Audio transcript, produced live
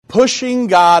Pushing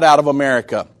God out of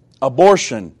America,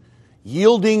 abortion,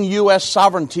 yielding U.S.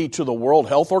 sovereignty to the World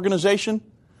Health Organization,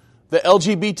 the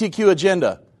LGBTQ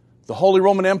agenda, the Holy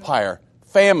Roman Empire,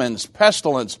 famines,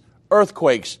 pestilence,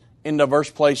 earthquakes in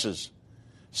diverse places,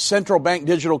 central bank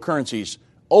digital currencies,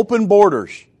 open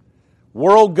borders,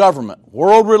 world government,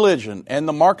 world religion, and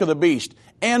the mark of the beast,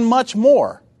 and much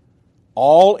more,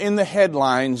 all in the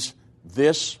headlines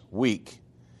this week.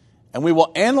 And we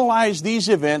will analyze these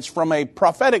events from a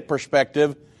prophetic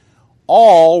perspective,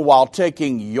 all while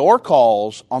taking your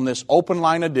calls on this open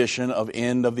line edition of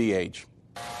End of the Age.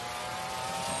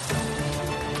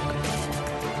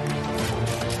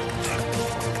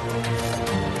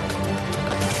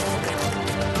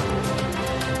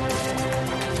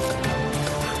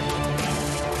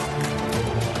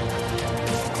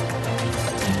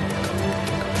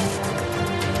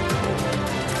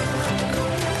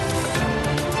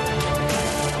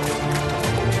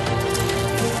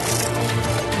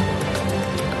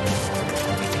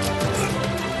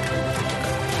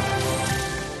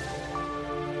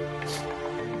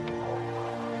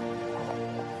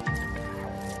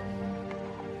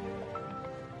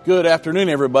 Good afternoon,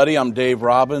 everybody. I'm Dave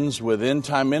Robbins with End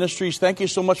Time Ministries. Thank you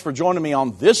so much for joining me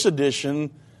on this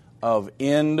edition of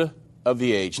End of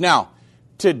the Age. Now,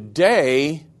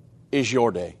 today is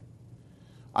your day.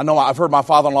 I know I've heard my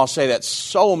father-in-law say that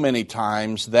so many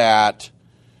times that,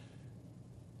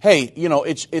 hey, you know,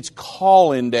 it's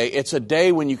call-in day. It's a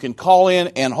day when you can call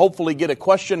in and hopefully get a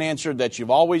question answered that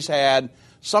you've always had,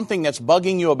 something that's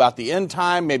bugging you about the end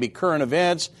time, maybe current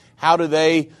events. How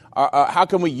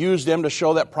can we use them to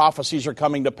show that prophecies are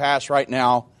coming to pass right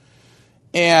now?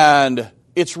 And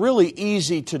it's really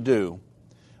easy to do.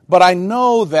 But I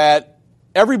know that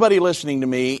everybody listening to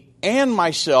me and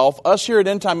myself, us here at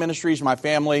End Time Ministries, my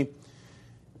family,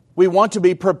 we want to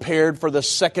be prepared for the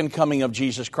second coming of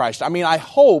Jesus Christ. I mean, I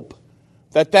hope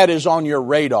that is on your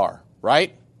radar,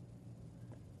 right?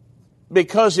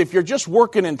 Because if you're just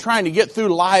working and trying to get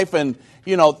through life and,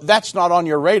 you know, that's not on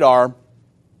your radar,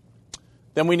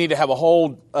 then we need to have a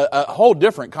whole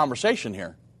different conversation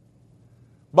here.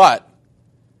 But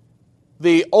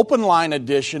the open line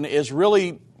edition is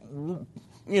really,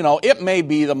 you know, it may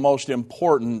be the most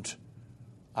important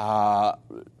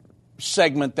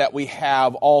segment that we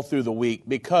have all through the week,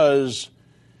 because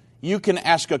you can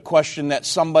ask a question that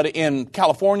somebody in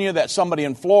California, that somebody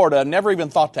in Florida never even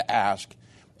thought to ask.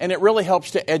 And it really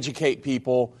helps to educate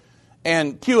people.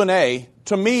 And Q&A,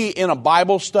 to me, in a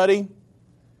Bible study,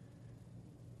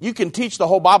 you can teach the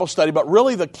whole Bible study, but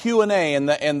really the Q&A and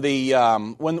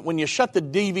when you shut the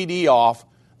DVD off,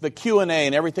 the Q&A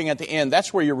and everything at the end,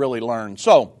 that's where you really learn.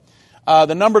 So,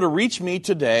 the number to reach me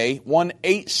today,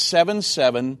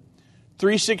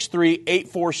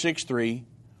 1-877-363-8463.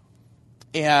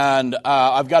 And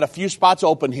I've got a few spots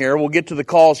open here. We'll get to the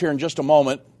calls here in just a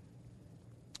moment.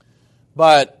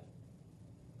 But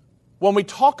when we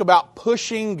talk about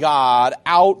pushing God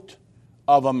out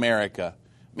of America,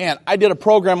 man, I did a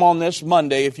program on this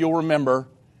Monday, if you'll remember,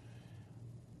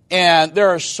 and there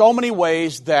are so many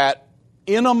ways that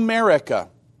in America,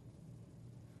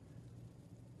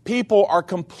 people are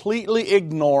completely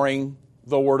ignoring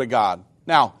the Word of God.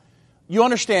 Now, you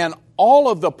understand, all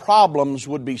of the problems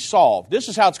would be solved. This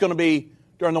is how it's going to be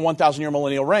during the 1,000-year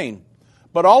millennial reign.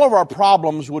 But all of our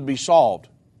problems would be solved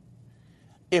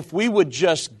if we would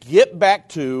just get back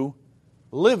to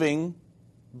living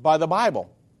by the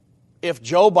Bible. If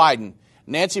Joe Biden,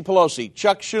 Nancy Pelosi,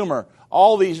 Chuck Schumer,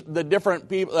 all the different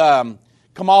people,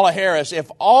 Kamala Harris, if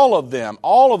all of them,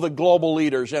 all of the global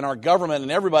leaders in our government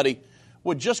and everybody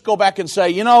would just go back and say,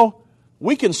 you know,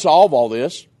 we can solve all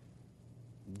this.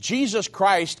 Jesus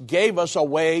Christ gave us a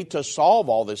way to solve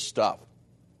all this stuff.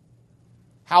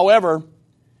 However,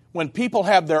 when people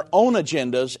have their own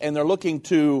agendas and they're looking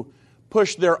to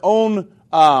push their own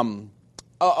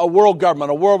a world government,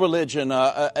 a world religion,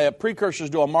 precursors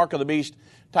to a mark of the beast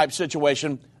type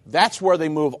situation, that's where they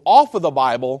move off of the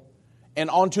Bible and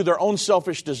onto their own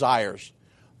selfish desires.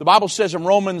 The Bible says in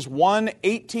Romans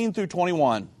 1:18 through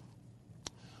 21,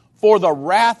 "For the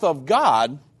wrath of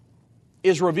God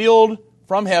is revealed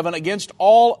from heaven against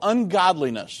all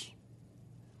ungodliness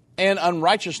and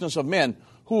unrighteousness of men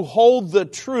who hold the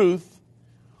truth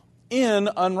in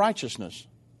unrighteousness.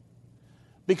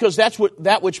 Because that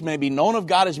which may be known of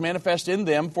God is manifest in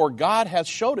them, for God hath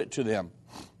showed it to them.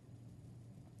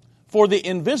 For the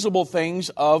invisible things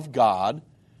of God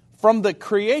from the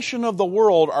creation of the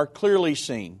world are clearly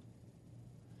seen,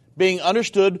 being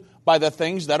understood by the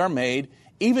things that are made,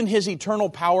 even His eternal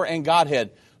power and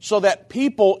Godhead, so that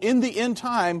people in the end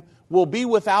time will be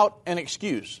without an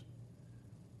excuse."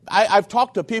 I've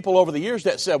talked to people over the years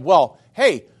that said, well,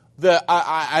 hey,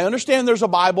 I understand there's a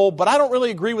Bible, but I don't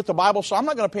really agree with the Bible, so I'm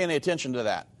not going to pay any attention to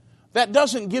that. That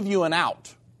doesn't give you an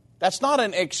out. That's not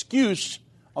an excuse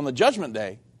on the judgment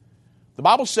day. The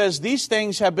Bible says these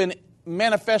things have been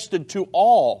manifested to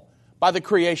all by the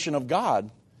creation of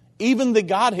God, even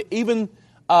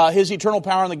His eternal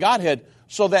power in the Godhead,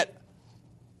 so that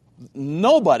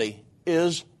nobody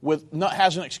has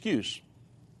an excuse.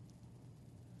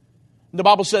 The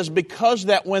Bible says, because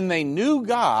that when they knew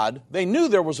God, they knew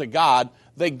there was a God,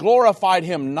 they glorified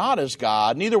Him not as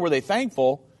God, neither were they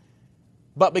thankful,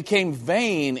 but became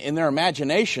vain in their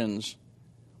imaginations,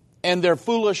 and their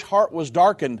foolish heart was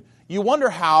darkened. You wonder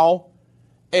how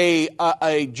a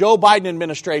Joe Biden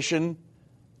administration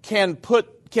can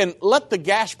let the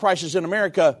gas prices in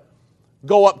America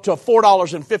go up to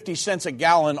 $4.50 a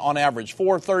gallon on average,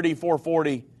 $4.30,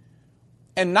 $4.40,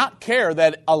 and not care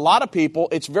that a lot of people,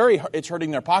 it's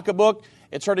hurting their pocketbook,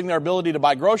 it's hurting their ability to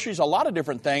buy groceries, a lot of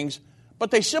different things,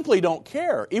 but they simply don't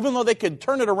care, even though they could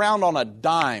turn it around on a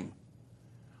dime.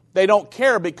 They don't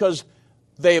care because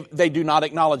they do not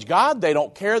acknowledge God. They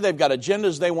don't care. They've got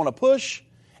agendas they want to push.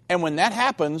 And when that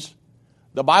happens,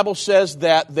 the Bible says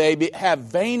that they have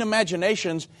vain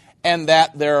imaginations and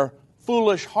that their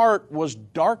foolish heart was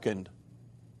darkened.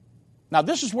 Now,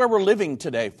 this is where we're living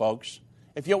today, folks.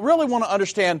 If you really want to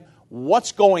understand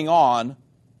what's going on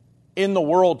in the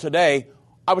world today,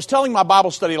 I was telling my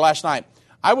Bible study last night.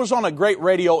 I was on a great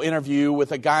radio interview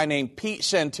with a guy named Pete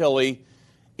Santilli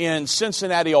in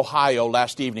Cincinnati, Ohio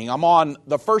last evening. I'm on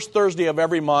the first Thursday of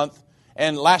every month,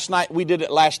 and last night we did it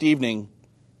last evening.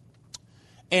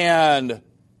 And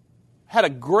had a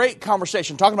great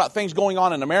conversation talking about things going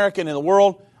on in America and in the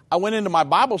world. I went into my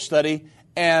Bible study,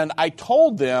 and I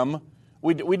told them,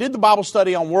 we did the Bible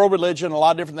study on world religion, a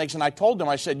lot of different things, and I told them,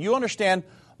 I said, you understand,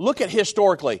 look at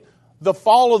historically, the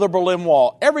fall of the Berlin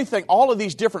Wall, everything, all of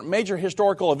these different major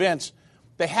historical events,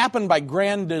 they happen by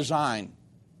grand design,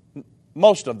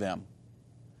 most of them.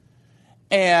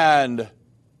 And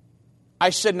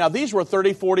I said, now these were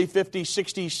 30, 40, 50,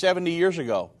 60, 70 years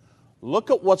ago.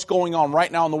 Look at what's going on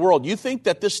right now in the world. You think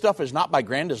that this stuff is not by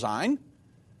grand design?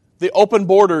 The open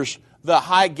borders, the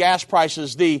high gas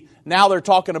prices, now they're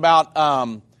talking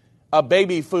about a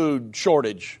baby food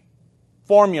shortage,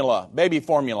 baby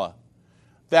formula,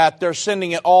 that they're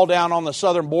sending it all down on the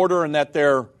southern border and that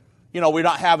we're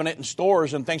not having it in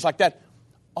stores and things like that.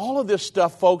 All of this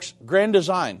stuff, folks, grand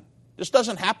design. This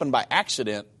doesn't happen by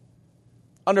accident.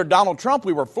 Under Donald Trump,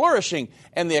 we were flourishing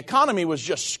and the economy was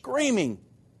just screaming.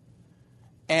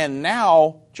 And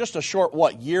now, just a short,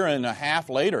 year and a half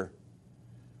later,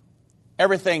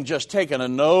 everything just taken a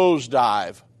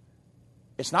nosedive.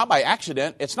 It's not by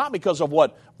accident. It's not because of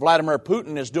what Vladimir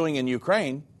Putin is doing in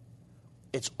Ukraine.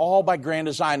 It's all by grand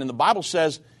design. And the Bible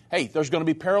says, hey, there's going to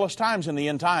be perilous times in the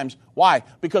end times. Why?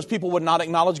 Because people would not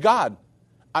acknowledge God.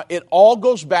 It all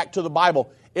goes back to the Bible.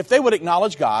 If they would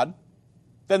acknowledge God,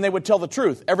 then they would tell the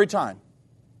truth every time.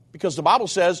 Because the Bible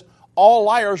says all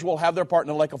liars will have their part in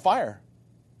the lake of fire.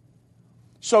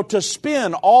 So to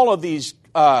spin all of these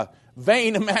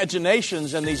vain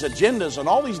imaginations and these agendas and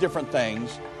all these different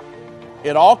things,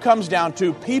 it all comes down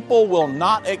to people will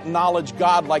not acknowledge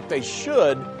God like they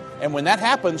should. And when that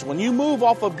happens, when you move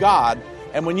off of God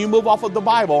and when you move off of the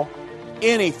Bible,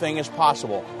 anything is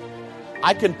possible.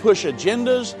 I can push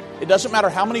agendas. It doesn't matter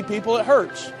how many people it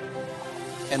hurts.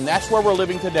 And that's where we're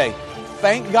living today.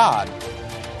 Thank God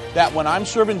that when I'm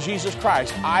serving Jesus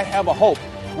Christ, I have a hope.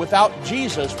 Without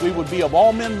Jesus, we would be of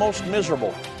all men most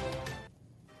miserable.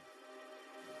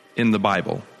 In the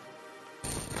Bible,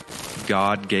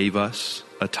 God gave us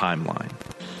a timeline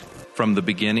from the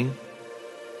beginning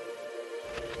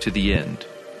to the end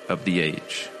of the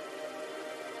age.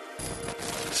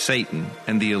 Satan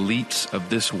and the elites of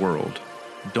this world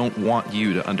don't want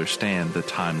you to understand the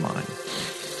timeline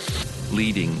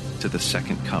leading to the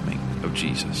second coming of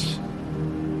Jesus.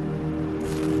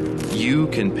 You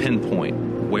can pinpoint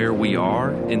where we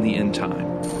are in the end time,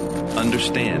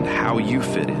 understand how you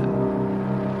fit in,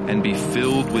 and be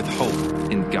filled with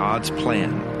hope in God's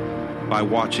plan by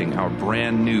watching our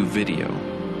brand new video,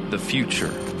 The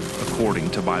Future According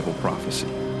to Bible Prophecy.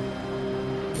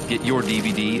 Get your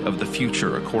DVD of The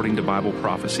Future According to Bible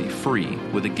Prophecy free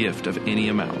with a gift of any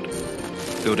amount.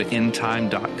 Go to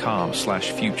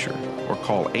endtime.com/future or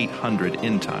call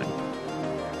 800-ENDTIME.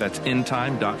 That's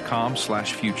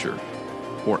endtime.com/future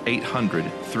or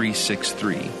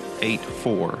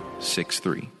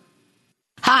 800-363-8463.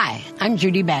 Hi, I'm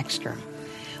Judy Baxter.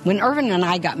 When Irvin and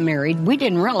I got married, we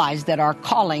didn't realize that our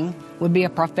calling would be a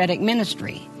prophetic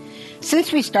ministry.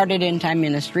 Since we started End Time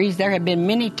Ministries, there have been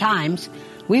many times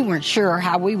we weren't sure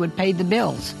how we would pay the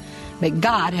bills. but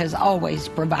God has always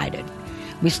provided.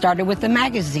 We started with the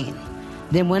magazine,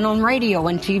 then went on radio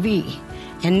and TV,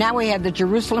 and now we have the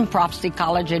Jerusalem Prophecy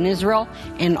College in Israel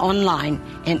and online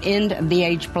and End of the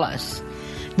Age Plus.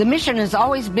 The mission has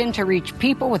always been to reach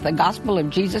people with the gospel of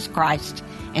Jesus Christ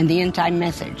and the end-time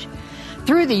message.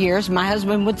 Through the years, my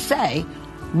husband would say,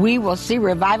 we will see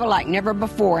revival like never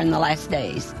before in the last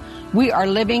days. We are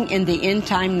living in the end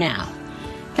time now.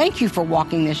 Thank you for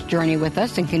walking this journey with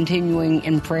us and continuing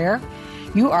in prayer.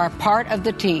 You are a part of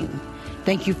the team.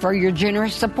 Thank you for your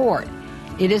generous support.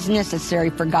 It is necessary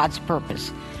for God's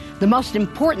purpose. The most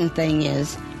important thing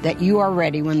is that you are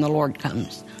ready when the Lord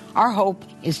comes. Our hope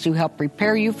is to help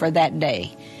prepare you for that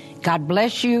day. God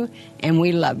bless you, and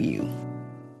we love you.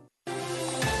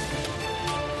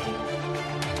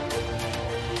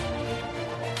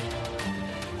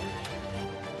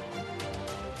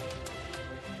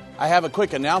 I have a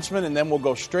quick announcement, and then we'll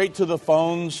go straight to the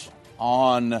phones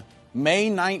on May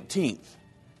 19th.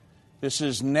 This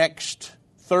is next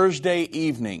Thursday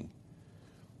evening.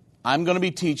 I'm going to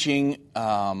be teaching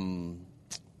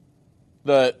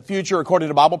the Future According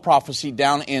to Bible Prophecy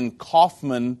down in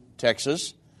Kaufman,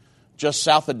 Texas, just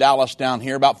south of Dallas down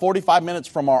here, about 45 minutes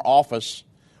from our office.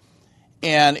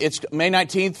 And it's May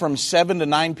 19th from 7 to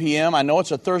 9 p.m. I know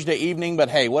it's a Thursday evening, but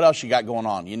hey, what else you got going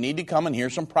on? You need to come and hear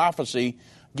some prophecy,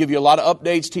 give you a lot of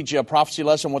updates, teach you a prophecy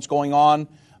lesson, what's going on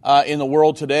in the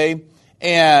world today.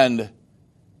 And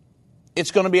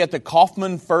it's going to be at the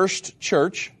Kaufman First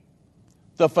Church.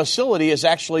 The facility is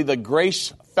actually the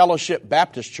Grace Fellowship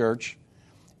Baptist Church.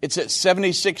 It's at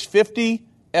 7650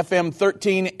 FM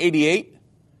 1388.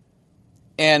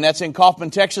 And that's in Kaufman,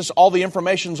 Texas. All the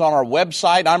information's on our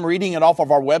website. I'm reading it off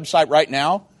of our website right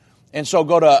now. And so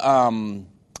go to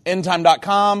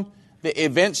endtime.com, the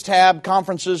events tab,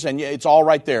 conferences, and it's all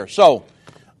right there. So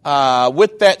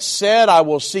with that said, I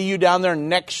will see you down there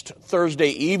next Thursday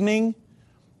evening.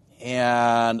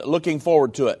 And looking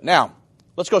forward to it. Now,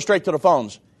 let's go straight to the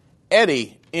phones.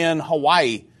 Eddie in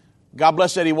Hawaii. God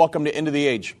bless, Eddie. Welcome to End of the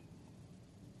Age.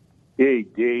 Hey,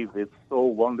 Dave. It's so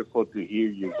wonderful to hear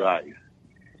you guys.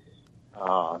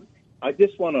 I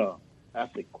just want to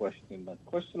ask a question. The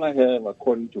question I have,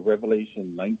 according to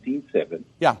Revelation 19:7,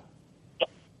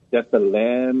 that the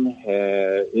Lamb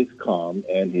is come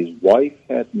and his wife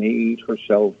had made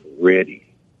herself ready.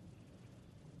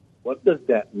 What does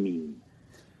that mean?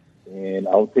 And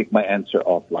I'll take my answer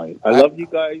offline. I love you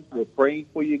guys. We're praying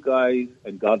for you guys,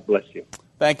 and God bless you.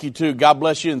 Thank you, too. God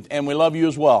bless you, and we love you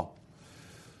as well.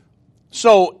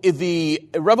 So the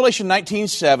Revelation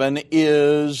 19:7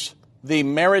 is the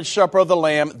marriage supper of the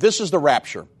Lamb. This is the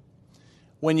rapture.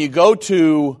 When you go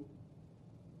to,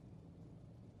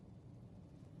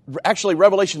 actually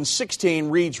Revelation 16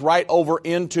 reads right over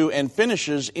into and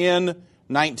finishes in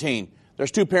 19. There's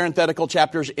two parenthetical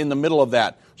chapters in the middle of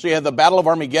that. So you have the Battle of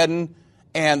Armageddon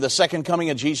and the second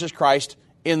coming of Jesus Christ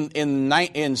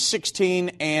in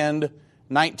 16 and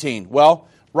 19. Well,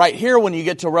 right here when you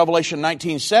get to Revelation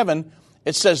 19:7,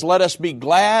 it says, "Let us be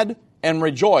glad and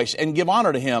rejoice and give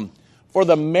honor to him. For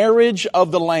the marriage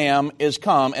of the Lamb is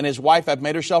come, and his wife hath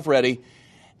made herself ready.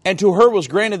 And to her was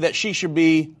granted that she should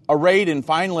be arrayed in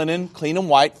fine linen, clean and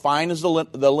white. Fine as the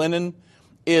linen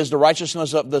is the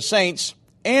righteousness of the saints."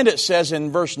 And it says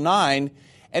in verse 9,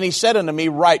 "And he said unto me,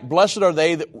 Right, blessed are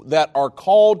they that are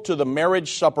called to the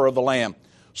marriage supper of the Lamb."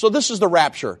 So this is the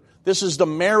rapture. This is the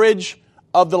marriage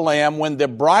of the Lamb, when the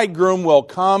bridegroom will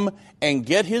come and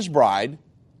get his bride,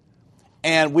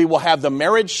 and we will have the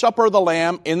marriage supper of the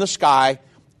Lamb in the sky,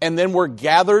 and then we're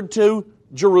gathered to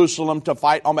Jerusalem to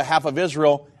fight on behalf of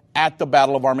Israel at the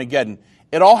Battle of Armageddon.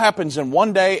 It all happens in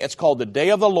one day. It's called the Day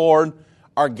of the Lord,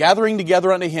 our gathering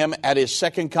together unto him at his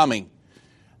second coming.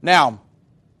 Now,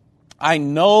 I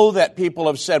know that people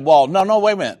have said, well, no,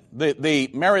 wait a minute. The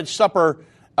marriage supper,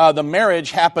 the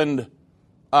marriage happened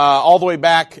all the way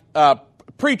back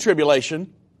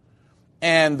pre-tribulation,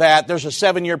 and that there's a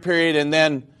 7-year period, and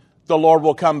then the Lord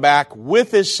will come back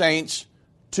with his saints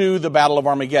to the Battle of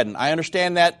Armageddon. I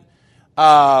understand that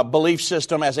belief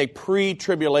system as a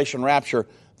pre-tribulation rapture.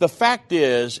 The fact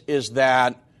is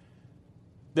that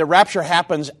the rapture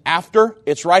happens after.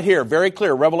 It's right here, very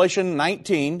clear. Revelation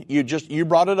 19. You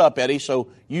brought it up, Eddie, so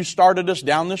you started us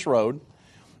down this road.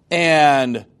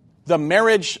 And the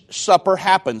marriage supper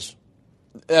happens.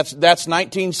 That's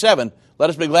 19:7. Let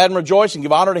us be glad and rejoice and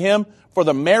give honor to him, for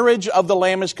the marriage of the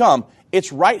Lamb is come.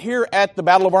 It's right here at the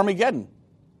Battle of Armageddon.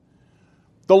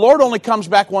 The Lord only comes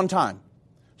back one time.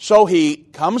 So he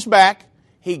comes back,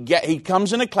 he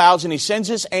comes in the clouds, and he sends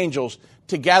his angels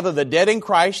to gather the dead in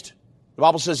Christ. The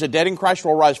Bible says the dead in Christ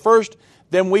will rise first.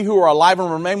 Then we who are alive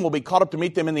and remain will be caught up to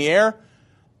meet them in the air.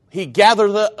 He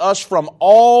gathered us from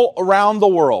all around the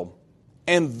world.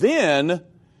 And then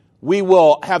we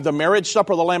will have the marriage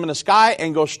supper of the Lamb in the sky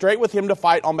and go straight with him to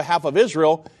fight on behalf of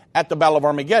Israel at the Battle of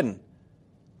Armageddon.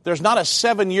 There's not a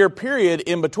 7-year period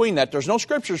in between that. There's no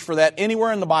scriptures for that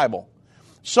anywhere in the Bible.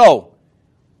 So,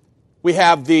 we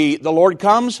have the Lord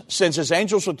comes, sends his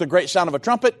angels with the great sound of a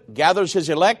trumpet, gathers his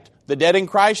elect, the dead in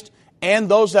Christ, and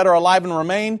those that are alive and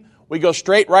remain. We go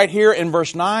straight right here in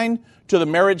verse 9 to the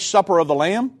marriage supper of the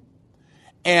Lamb,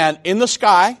 and in the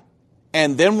sky,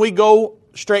 and then we go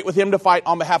straight with him to fight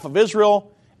on behalf of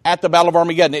Israel at the Battle of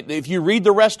Armageddon. If you read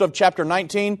the rest of chapter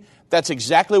 19, that's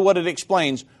exactly what it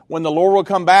explains. When the Lord will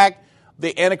come back,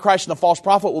 the Antichrist and the false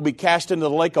prophet will be cast into the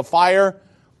lake of fire.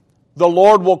 The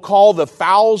Lord will call the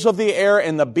fowls of the air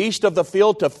and the beast of the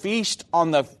field to feast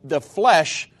on the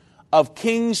flesh of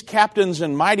kings, captains,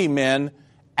 and mighty men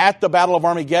at the Battle of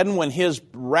Armageddon when his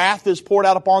wrath is poured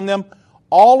out upon them.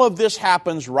 All of this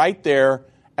happens right there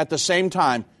at the same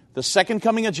time. The second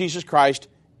coming of Jesus Christ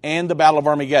and the Battle of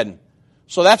Armageddon.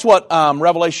 So that's what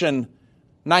Revelation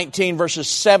 19 verses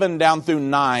 7 down through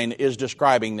 9 is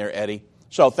describing there, Eddie.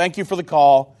 So thank you for the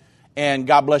call, and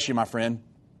God bless you, my friend.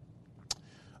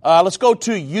 Let's go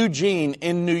to Eugene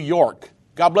in New York.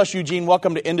 God bless you, Eugene.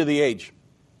 Welcome to End of the Age.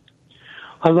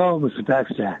 Hello, Mr.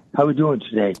 Baxter. How are we doing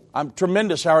today? I'm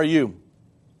tremendous. How are you?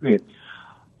 Great.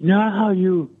 You know how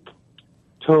you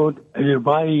told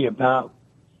everybody about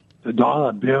the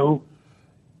dollar bill?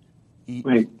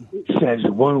 Wait, it says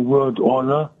one world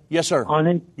order. Yes, sir. On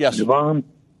it? Yes. At the bottom?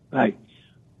 Right.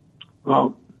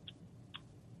 Well,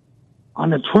 on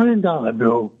the $20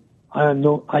 bill,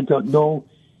 I don't know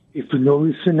if you know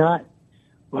this or not,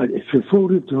 but if you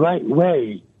fold it the right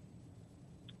way,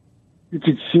 you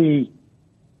could see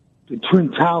the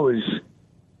Twin Towers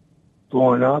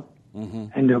going up,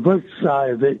 and the right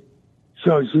side of it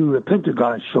shows you the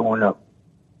Pentagon going up.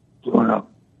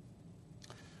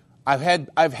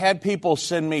 I've had people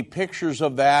send me pictures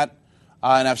of that,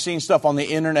 and I've seen stuff on the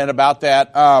internet about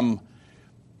that. I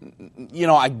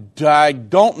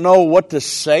don't know what to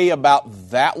say about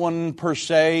that one per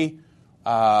se,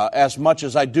 as much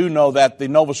as I do know that the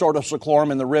Novus Ordo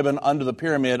Seclorum and the ribbon under the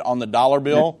pyramid on the dollar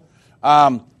bill.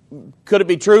 Could it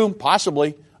be true?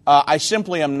 Possibly. I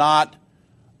simply am not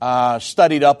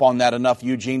studied up on that enough,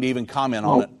 Eugene, to even comment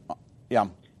on it. Yeah.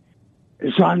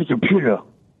 It's on the computer.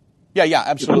 Yeah,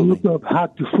 absolutely. If you look up how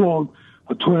to fold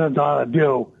a $20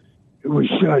 bill, it will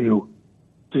show you.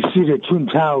 To see the Twin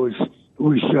Towers, it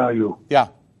will show you. Yeah,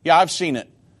 I've seen it.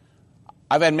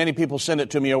 I've had many people send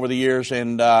it to me over the years,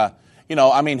 and,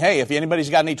 hey, if anybody's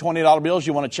got any $20 bills,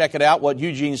 you want to check it out, what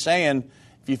Eugene's saying,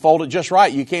 if you fold it just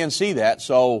right, you can see that,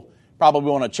 so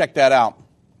probably want to check that out.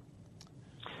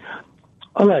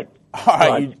 All right. All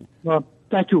right. Well,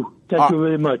 thank you. Thank you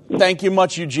very much. Thank you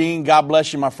much, Eugene. God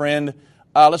bless you, my friend.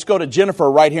 Let's go to Jennifer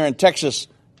right here in Texas.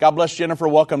 God bless Jennifer.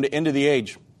 Welcome to End of the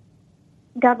Age.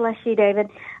 God bless you, David.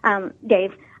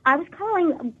 Dave, I was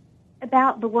calling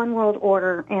about the one world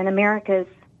order and America's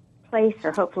place,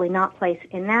 or hopefully not place,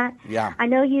 in that. Yeah. I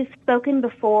know you've spoken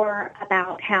before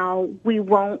about how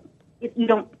the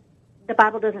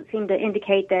Bible doesn't seem to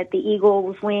indicate that the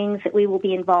eagle's wings, that we will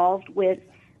be involved with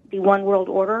the one world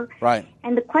order. Right.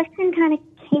 And the question kind of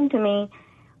came to me,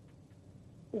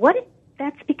 what if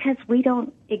that's because we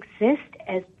don't exist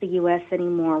as the U.S.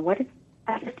 anymore?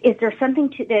 Is there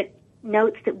something that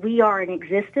notes that we are in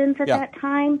existence at that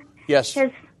time? Yes.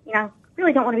 Because,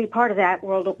 really don't want to be part of that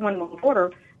one world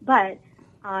order, but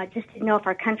just didn't know if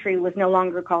our country was no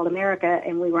longer called America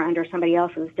and we were under somebody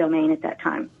else's domain at that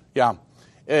time. Yeah.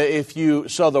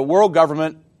 So the world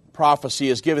government prophecy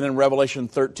is given in Revelation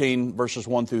 13, verses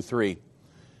 1 through 3.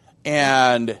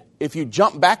 And if you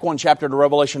jump back one chapter to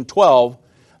Revelation 12,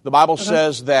 the Bible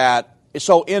says that,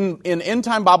 so in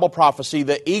end-time Bible prophecy,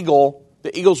 the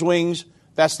eagle's wings,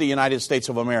 that's the United States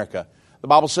of America. The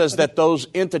Bible says that those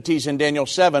entities in Daniel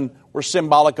 7 were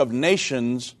symbolic of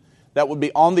nations that would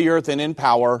be on the earth and in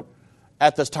power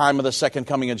at the time of the second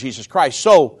coming of Jesus Christ.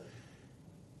 So,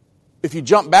 if you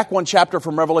jump back one chapter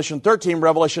from Revelation 13,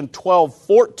 Revelation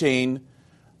 12:14,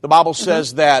 the Bible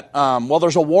says that,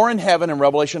 there's a war in heaven in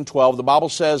Revelation 12. The Bible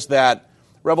says that,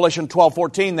 Revelation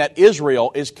 12:14, that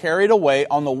Israel is carried away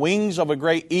on the wings of a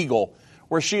great eagle,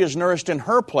 where she is nourished in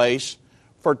her place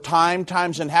for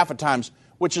times, and half a times,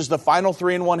 which is the final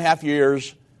 3.5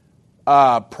 years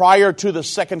prior to the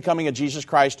second coming of Jesus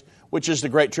Christ, which is the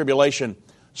Great Tribulation.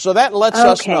 So that lets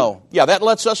us know. Yeah, that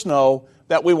lets us know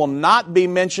that we will not be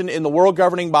mentioned in the world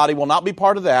governing body, will not be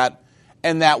part of that,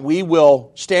 and that we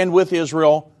will stand with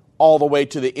Israel all the way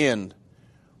to the end.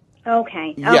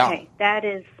 Okay. Yeah. Okay. That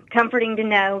is comforting to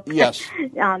know yes.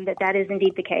 that is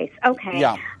indeed the case. Okay.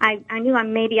 Yeah. I knew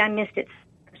maybe I missed it.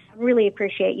 I really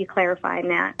appreciate you clarifying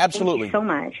that. Absolutely. Thank you so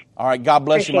much. All right. God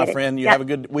bless Appreciate you, my friend. You Yep. have a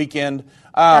good weekend.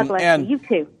 God bless and you. You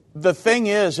too. The thing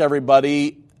is,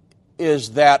 everybody,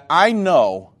 is that I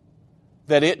know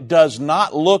that it does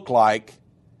not look like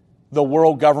the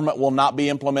world government will not be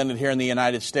implemented here in the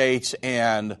United States,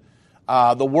 and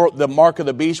the mark of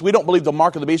the beast. We don't believe the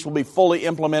mark of the beast will be fully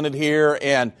implemented here,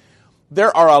 and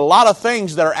there are a lot of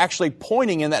things that are actually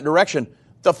pointing in that direction.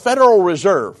 The Federal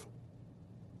Reserve,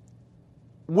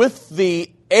 with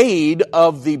the aid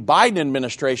of the Biden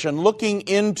administration looking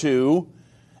into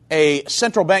a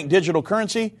central bank digital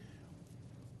currency,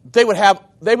 they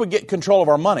would get control of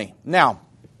our money. Now,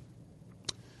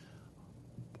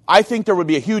 I think there would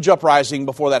be a huge uprising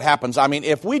before that happens. I mean,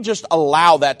 if we just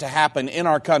allow that to happen in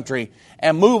our country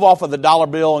and move off of the dollar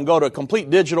bill and go to a complete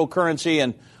digital currency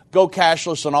and go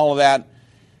cashless and all of that,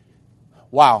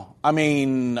 wow. I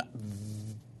mean,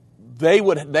 they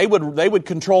would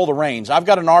control the reins. I've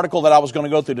got an article that I was going to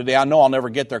go through today. I know I'll never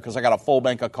get there because I got a full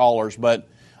bank of callers, but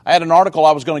I had an article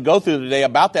I was going to go through today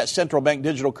about that central bank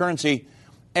digital currency,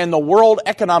 and the World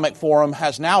Economic Forum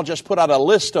has now just put out a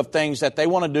list of things that they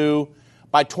want to do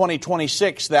by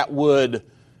 2026 that would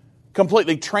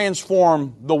completely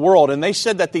transform the world. And they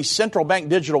said that these central bank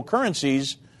digital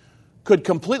currencies could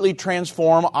completely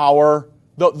transform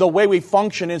the way we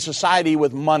function in society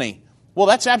with money. Well,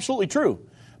 that's absolutely true,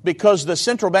 because the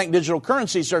central bank digital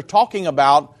currencies are talking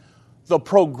about the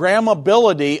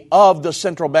programmability of the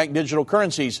central bank digital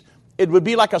currencies. It would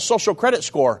be like a social credit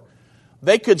score.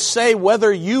 They could say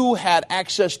whether you had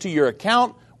access to your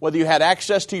account, whether you had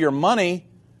access to your money,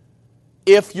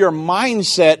 if your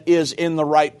mindset is in the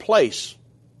right place,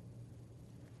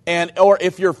 or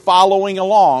if you're following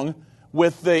along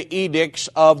with the edicts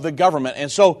of the government.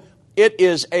 And so it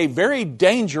is a very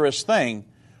dangerous thing.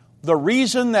 The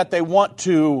reason that they want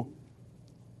to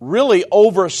really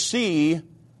oversee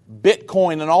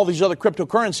Bitcoin and all these other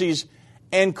cryptocurrencies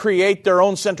and create their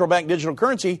own central bank digital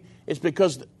currency is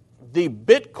because the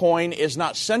Bitcoin is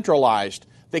not centralized.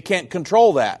 They can't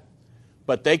control that.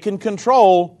 But they can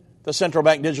control the central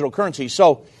bank digital currency.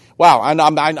 So, wow,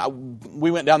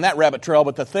 we went down that rabbit trail.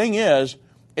 But the thing is,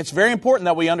 it's very important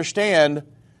that we understand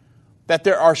that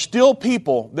there are still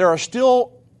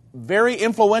very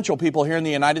influential people here in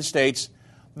the United States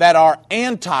that are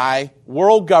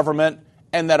anti-world government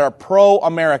and that are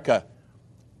pro-America.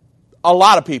 A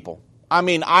lot of people. I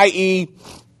mean, i.e.,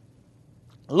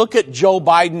 look at Joe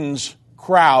Biden's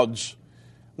crowds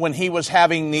when he was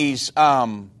having these,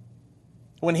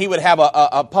 when he would have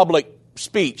a public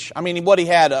speech. I mean, what he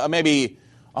had, maybe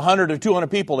 100 or 200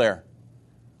 people there.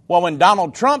 Well, when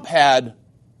Donald Trump had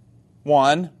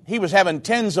one, he was having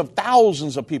tens of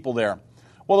thousands of people there.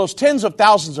 Well, those tens of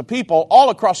thousands of people all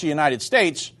across the United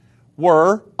States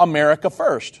were America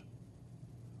first.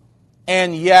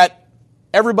 And yet,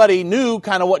 everybody knew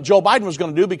kind of what Joe Biden was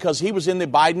going to do because he was in the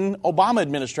Biden-Obama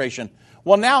administration.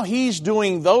 Well, now he's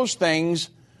doing those things,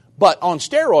 but on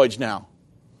steroids now.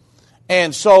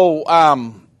 And so,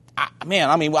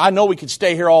 I know we could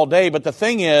stay here all day, but the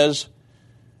thing is,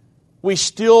 we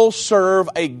still serve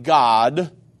a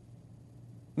God.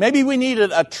 Maybe we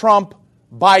needed a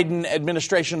Trump-Biden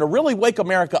administration to really wake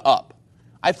America up.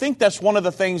 I think that's one of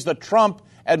the things the Trump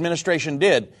administration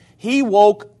did. He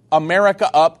woke America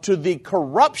up to the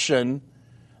corruption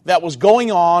that was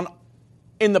going on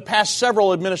in the past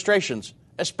several administrations,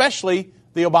 especially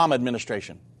the Obama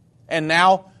administration. And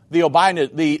now the Biden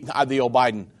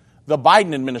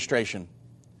administration.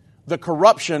 The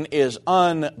corruption is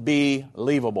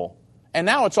unbelievable. And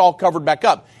now it's all covered back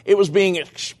up. It was being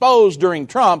exposed during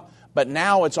Trump, but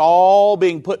now it's all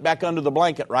being put back under the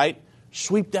blanket, right?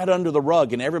 Sweep that under the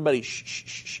rug and everybody shh, shh,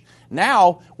 shh.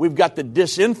 Now we've got the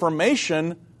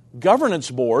Disinformation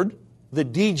Governance Board, the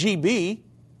DGB,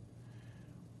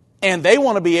 and they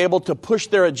want to be able to push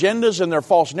their agendas and their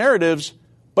false narratives,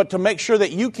 but to make sure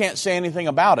that you can't say anything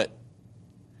about it.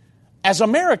 As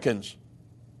Americans.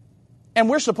 And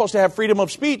we're supposed to have freedom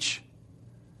of speech,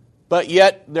 but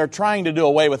yet they're trying to do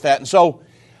away with that. And so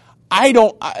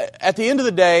at the end of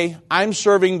the day, I'm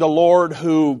serving the Lord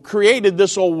who created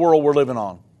this old world we're living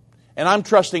on. And I'm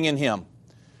trusting in Him.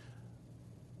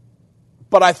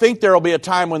 But I think there will be a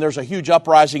time when there's a huge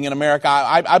uprising in America.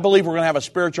 I believe we're going to have a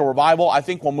spiritual revival. I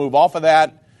think we'll move off of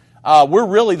that. We're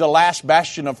really the last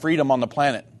bastion of freedom on the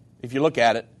planet, if you look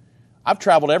at it. I've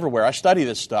traveled everywhere. I study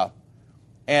this stuff.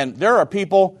 And there are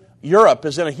people, Europe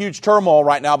is in a huge turmoil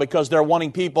right now because they're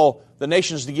wanting the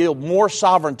nations to yield more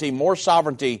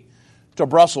sovereignty to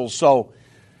Brussels. So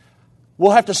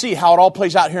we'll have to see how it all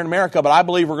plays out here in America, but I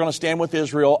believe we're going to stand with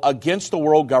Israel against the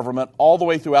world government all the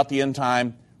way throughout the end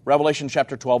time. Revelation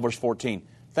chapter 12, verse 14.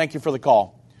 Thank you for the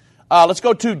call. Let's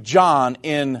go to John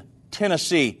in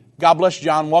Tennessee. God bless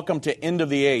John. Welcome to End of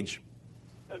the Age.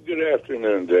 Good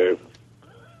afternoon, Dave.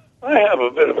 I have a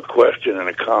bit of a question and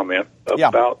a comment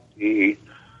about the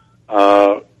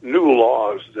new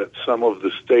laws that some of the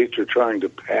states are trying to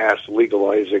pass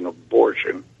legalizing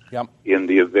abortion in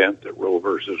the event that Roe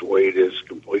versus Wade is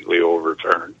completely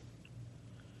overturned.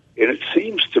 And it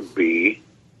seems to be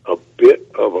a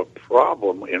bit of a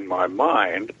problem in my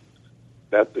mind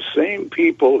that the same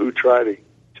people who try to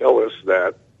tell us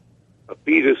that a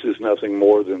fetus is nothing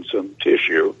more than some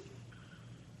tissue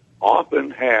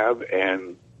often have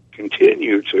and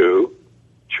continue to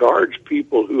charge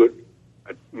people who would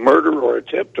murder or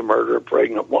attempt to murder a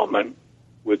pregnant woman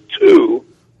with 2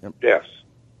 deaths.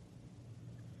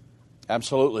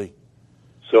 Absolutely.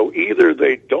 So either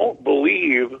they don't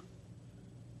believe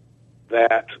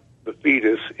that the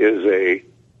fetus is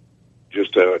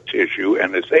just a tissue,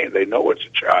 and they know it's a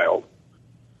child,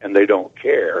 and they don't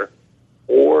care,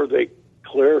 or they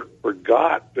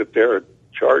forgot that they're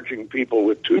charging people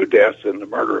with 2 deaths in the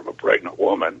murder of a pregnant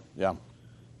woman, and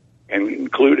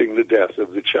including the death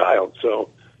of the child. So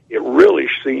it really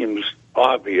seems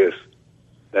obvious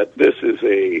that this is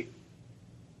a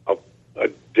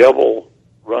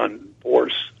devil-run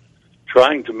force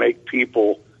trying to make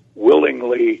people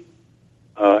willingly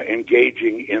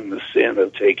engaging in the sin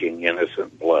of taking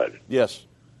innocent blood. Yes.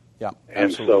 Yeah.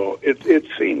 And so it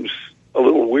seems a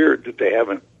little weird that they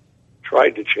haven't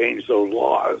tried to change those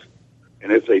laws.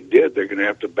 And if they did, they're going to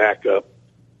have to back up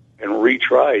and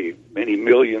retry many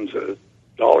millions of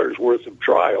dollars worth of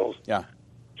trials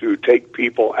to take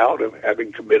people out of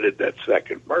having committed that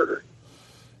second murder.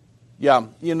 Yeah.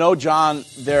 You know, John,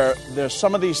 there's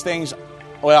some of these things.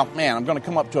 Well, man, I'm going to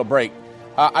come up to a break.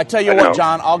 I tell you what,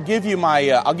 John, I'll give you my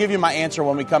answer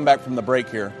when we come back from the break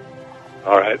here.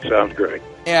 All right, sounds great.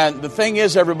 And the thing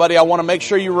is, everybody, I want to make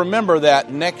sure you remember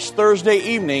that next Thursday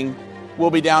evening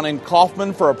we'll be down in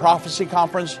Kaufman for a prophecy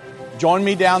conference. Join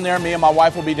me down there. Me and my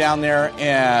wife will be down there,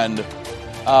 and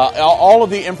all of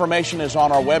the information is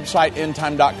on our website,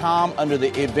 endtime.com, under the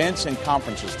Events and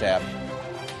Conferences tab.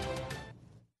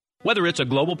 Whether it's a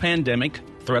global pandemic,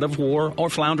 threat of war, or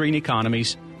floundering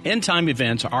economies, end-time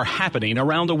events are happening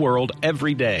around the world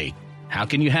every day. How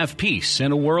can you have peace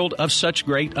in a world of such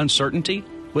great uncertainty?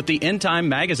 With the End Time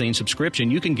magazine subscription,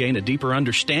 you can gain a deeper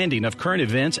understanding of current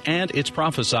events and its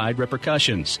prophesied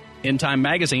repercussions. End Time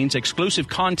magazine's exclusive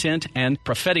content and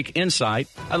prophetic insight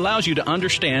allows you to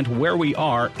understand where we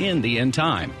are in the end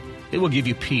time. It will give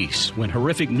you peace when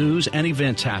horrific news and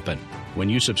events happen. When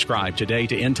you subscribe today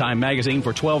to End Time magazine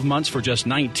for 12 months for just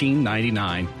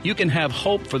 $19.99, you can have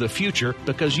hope for the future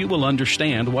because you will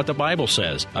understand what the Bible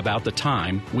says about the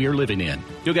time we are living in.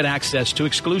 You'll get access to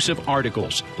exclusive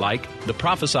articles like the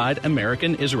Prophesied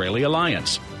American-Israeli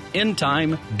Alliance, End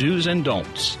Time Do's and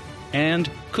Don'ts, and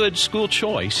Could School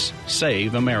Choice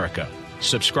Save America?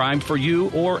 Subscribe for you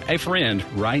or a friend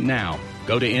right now.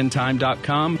 Go to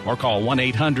endtime.com or call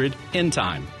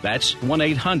 1-800-END-TIME. That's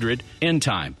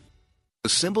 1-800-END-TIME. The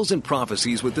symbols and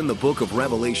prophecies within the book of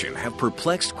Revelation have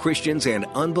perplexed Christians and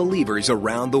unbelievers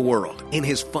around the world. In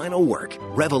his final work,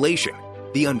 Revelation,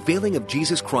 The Unveiling of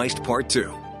Jesus Christ Part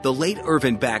 2, the late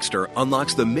Irvin Baxter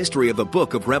unlocks the mystery of the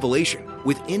book of Revelation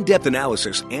with in-depth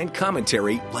analysis and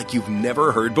commentary like you've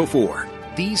never heard before.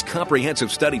 These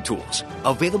comprehensive study tools,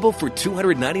 available for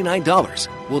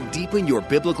 $299, will deepen your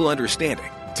biblical understanding.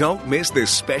 Don't miss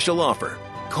this special offer.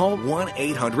 Call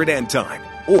 1-800-END-TIME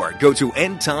or go to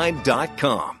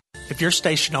endtime.com. If your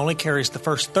station only carries the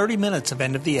first 30 minutes of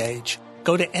End of the Age,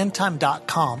 go to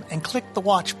endtime.com and click the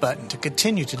watch button to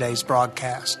continue today's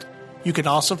broadcast. You can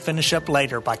also finish up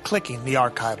later by clicking the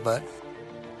archive button.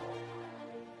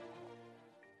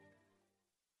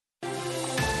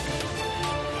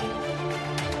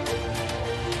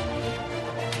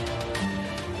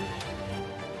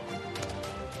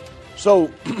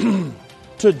 So,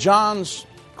 to John's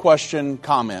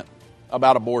comment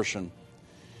about abortion,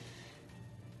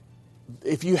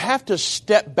 if you have to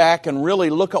step back and really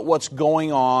look at what's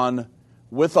going on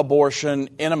with abortion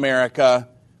in America,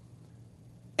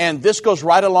 and this goes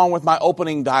right along with my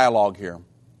opening dialogue here,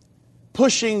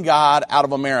 pushing God out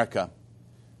of America.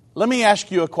 Let me ask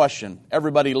you a question,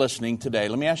 everybody listening today.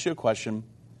 Let me ask you a question.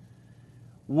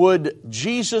 Would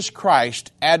Jesus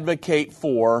Christ advocate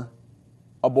for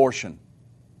abortion?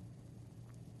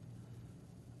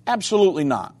 Absolutely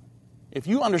not. If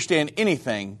you understand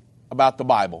anything about the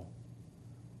Bible,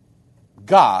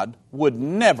 God would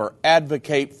never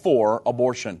advocate for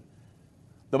abortion.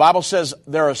 The Bible says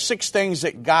there are 6 things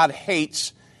that God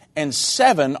hates, and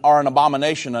 7 are an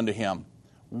abomination unto Him.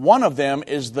 One of them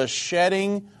is the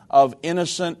shedding of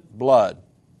innocent blood.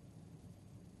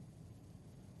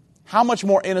 How much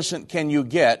more innocent can you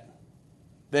get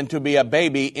than to be a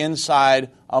baby inside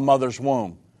a mother's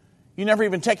womb? You never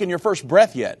even taken your first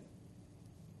breath yet.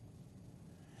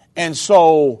 And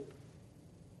so,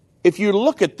 if you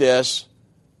look at this,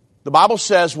 the Bible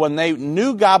says when they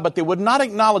knew God, but they would not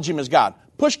acknowledge Him as God.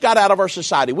 Push God out of our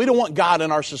society. We don't want God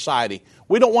in our society.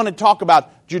 We don't want to talk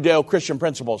about Judeo-Christian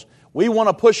principles. We want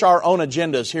to push our own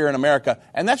agendas here in America.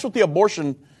 And that's what the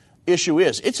abortion issue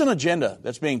is. It's an agenda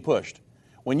that's being pushed.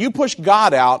 When you push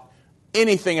God out,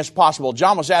 anything is possible.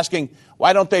 John was asking,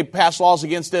 why don't they pass laws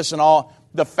against this and all?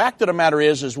 The fact of the matter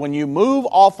is when you move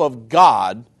off of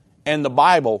God and the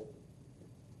Bible,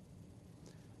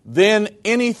 then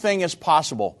anything is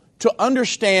possible. To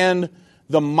understand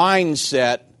the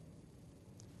mindset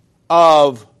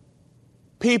of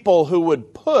people who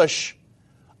would push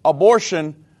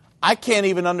abortion, I can't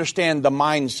even understand the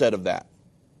mindset of that.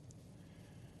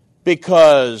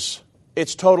 Because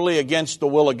it's totally against the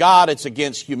will of God, it's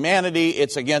against humanity,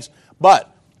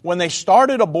 but when they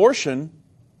started abortion,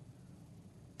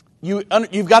 you've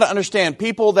got to understand,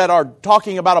 people that are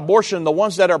talking about abortion, the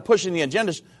ones that are pushing the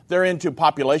agendas, they're into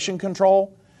population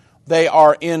control. They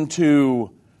are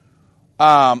into,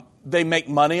 they make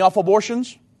money off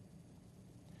abortions.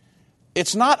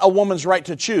 It's not a woman's right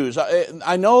to choose.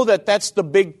 I know that that's the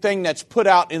big thing that's put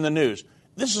out in the news.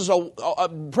 This is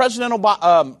President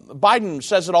Biden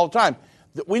says it all the time,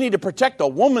 that we need to protect a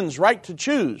woman's right to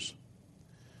choose.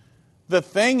 The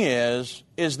thing is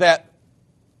that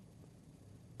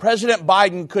President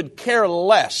Biden could care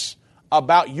less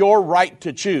about your right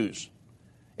to choose.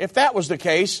 If that was the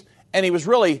case, and he was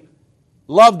really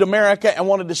loved America and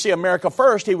wanted to see America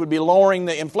first, he would be lowering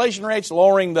the inflation rates,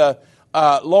 lowering the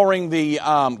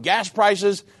gas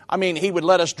prices. I mean, he would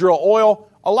let us drill oil,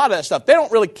 a lot of that stuff. They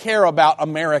don't really care about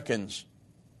Americans.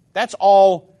 That's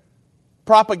all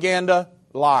propaganda,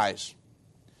 lies.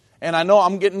 And I know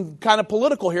I'm getting kind of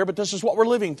political here, but this is what we're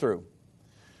living through.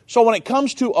 So when it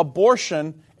comes to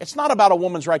abortion, it's not about a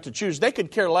woman's right to choose. They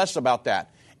could care less about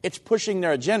that. It's pushing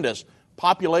their agendas.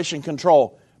 Population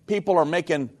control. People are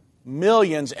making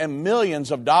millions and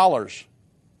millions of dollars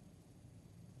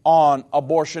on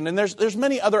abortion. And there's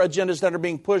many other agendas that are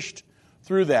being pushed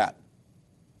through that.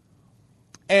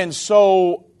 And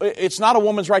so it's not a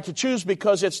woman's right to choose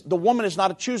because the woman is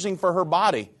not choosing for her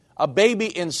body. A baby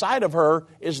inside of her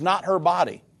is not her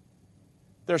body.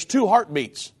 There's 2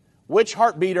 heartbeats. Which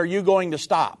heartbeat are you going to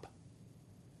stop?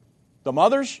 The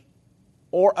mother's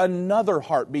or another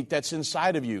heartbeat that's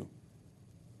inside of you?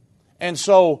 And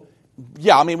so,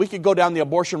 yeah, I mean, we could go down the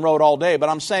abortion road all day, but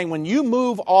I'm saying when you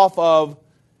move off of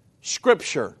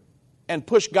Scripture and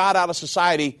push God out of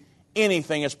society,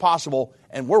 anything is possible,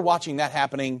 and we're watching that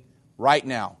happening right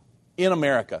now in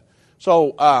America.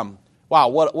 So, wow,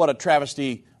 what a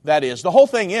travesty that is. The whole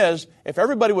thing is, if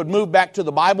everybody would move back to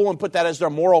the Bible and put that as their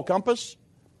moral compass,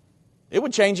 it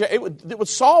would change it. It would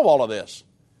solve all of this.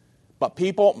 But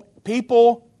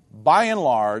people, by and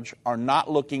large, are not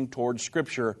looking towards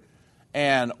Scripture,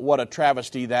 and what a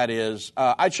travesty that is.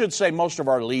 I should say most of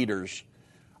our leaders.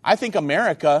 I think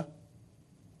America,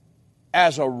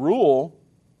 as a rule,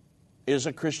 is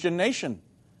a Christian nation.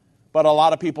 But a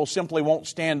lot of people simply won't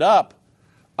stand up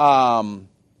and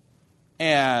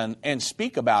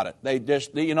speak about it. They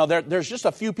just, there's just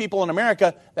a few people in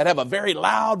America that have a very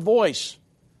loud voice.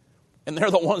 And they're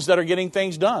the ones that are getting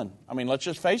things done. I mean, let's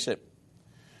just face it.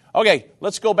 Okay,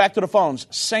 let's go back to the phones.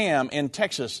 Sam in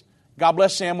Texas. God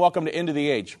bless, Sam. Welcome to End of the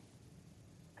Age.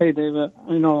 Hey, David.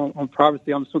 On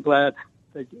prophecy, I'm so glad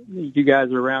that you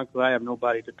guys are around because I have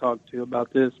nobody to talk to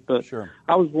about this. But sure.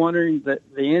 I was wondering that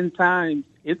the end times,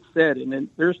 it's said, and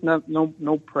there's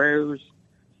no prayers,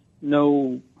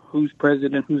 no who's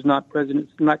president, who's not president.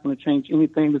 It's not going to change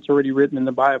anything that's already written in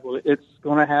the Bible. It's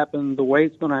going to happen the way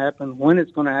it's going to happen, when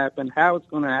it's going to happen, how it's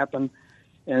going to happen.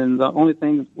 And the only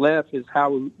thing left is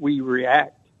how we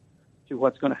react to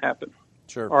what's going to happen.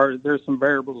 Sure. Or there's some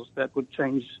variables that would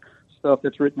change stuff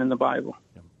that's written in the Bible.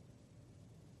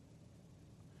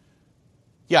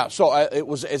 Yeah. So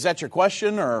is that your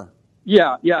question, or?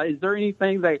 Yeah. Is there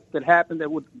anything that could happen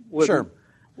that would sure.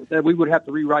 that we would have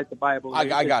to rewrite the Bible? I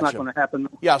got you. It's not going to happen.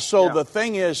 Yeah. So the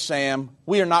thing is, Sam,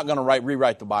 we are not going to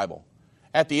rewrite the Bible.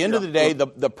 At the end of the day,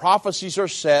 the prophecies are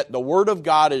set. The Word of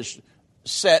God is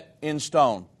set in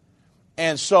stone.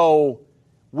 And so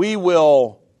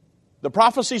the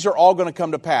prophecies are all going to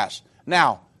come to pass.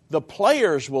 Now, the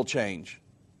players will change.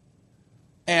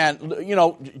 And,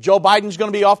 Joe Biden's going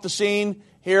to be off the scene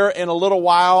here in a little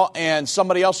while, and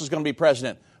somebody else is going to be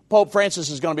president. Pope Francis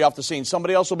is going to be off the scene.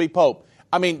 Somebody else will be pope.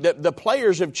 I mean, the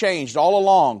players have changed all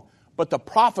along, but the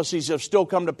prophecies have still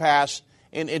come to pass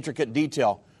in intricate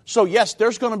detail. So, yes,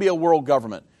 there's going to be a world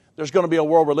government. There's going to be a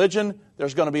world religion.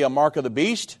 There's going to be a mark of the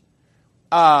beast.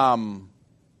 But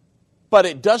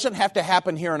it doesn't have to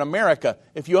happen here in America.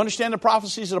 If you understand the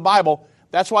prophecies of the Bible,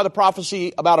 that's why the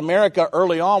prophecy about America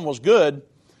early on was good,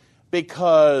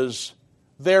 because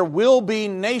there will be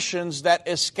nations that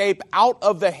escape out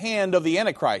of the hand of the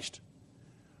Antichrist.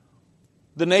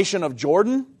 The nation of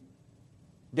Jordan,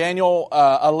 Daniel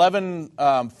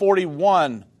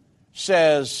 11:41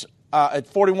 says,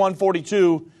 at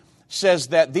 41:42 says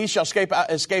that these shall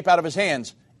escape out of his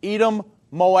hands. Edom,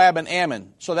 Moab, and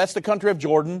Ammon. So that's the country of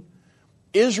Jordan.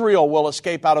 Israel will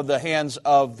escape out of the hands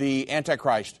of the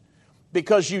Antichrist,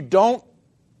 because you don't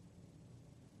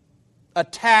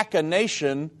attack a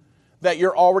nation that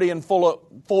you're already in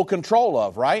full control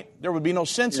of, right? There would be no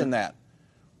sense in that.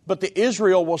 But the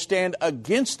Israel will stand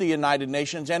against the United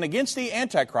Nations and against the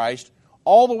Antichrist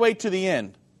all the way to the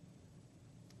end.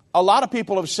 A lot of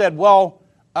people have said, well,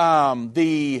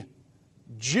 the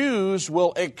Jews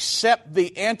will accept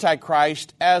the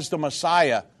Antichrist as the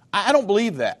Messiah. I don't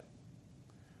believe that,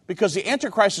 because the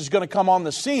Antichrist is going to come on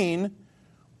the scene.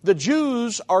 The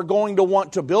Jews are going to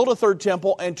want to build a third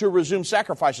temple and to resume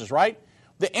sacrifices, right?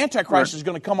 The Antichrist is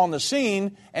going to come on the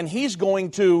scene, and he's going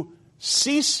to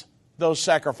cease those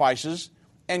sacrifices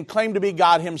and claim to be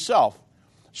God himself.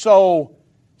 So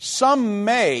some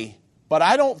may, but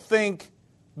I don't think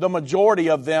the majority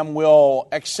of them will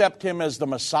accept him as the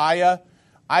Messiah.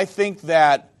 I think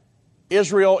that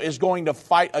Israel is going to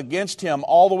fight against him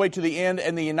all the way to the end,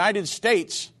 and the United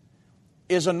States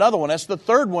is another one. That's the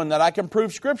third one that I can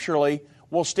prove scripturally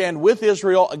will stand with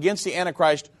Israel against the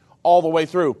Antichrist all the way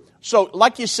through. So,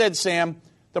 like you said, Sam,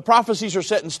 the prophecies are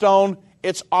set in stone.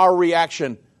 It's our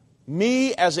reaction.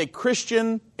 Me, as a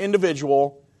Christian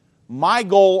individual, my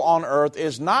goal on earth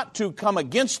is not to come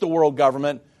against the world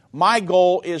government. My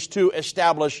goal is to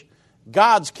establish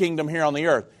God's kingdom here on the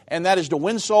earth. And that is to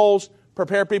win souls,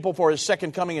 prepare people for His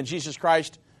second coming in Jesus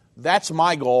Christ. That's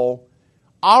my goal.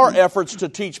 Our efforts to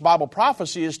teach Bible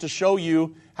prophecy is to show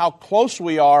you how close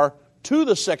we are to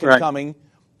the second coming,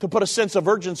 to put a sense of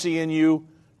urgency in you,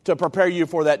 to prepare you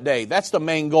for that day. That's the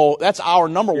main goal. That's our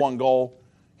number one goal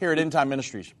here at End Time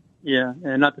Ministries. Yeah,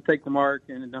 and not to take the mark.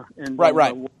 And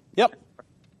right. Yep.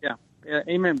 Yeah.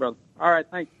 Amen, brother. All right,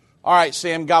 thanks. All right,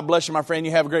 Sam, God bless you, my friend.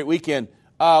 You have a great weekend.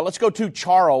 Let's go to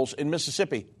Charles in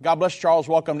Mississippi. God bless you, Charles.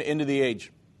 Welcome to End of the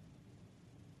Age.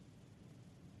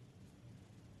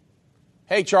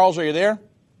 Hey, Charles, are you there?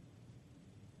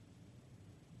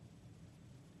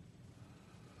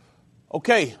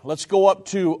 Okay, let's go up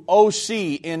to OC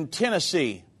in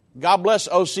Tennessee. God bless,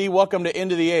 OC. Welcome to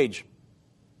End of the Age.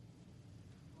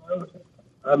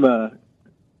 I'm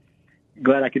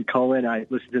glad I could call in. I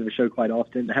listen to the show quite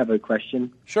often. I have a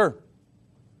question. Sure.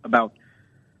 About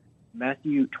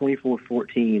Matthew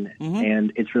 24:14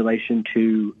 and its relation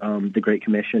to the Great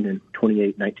Commission in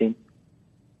 28:19.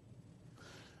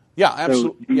 Yeah,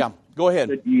 absolutely. So go ahead.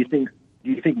 Do you think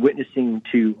witnessing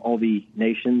to all the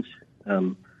nations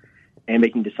and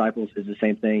making disciples is the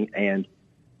same thing? And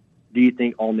do you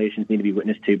think all nations need to be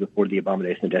witnessed to before the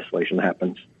abomination of desolation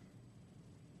happens?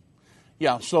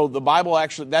 Yeah, so the Bible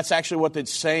that's actually what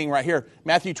it's saying right here.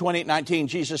 Matthew 28:19,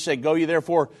 Jesus said, "Go ye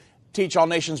therefore, teach all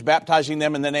nations, baptizing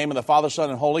them in the name of the Father, Son,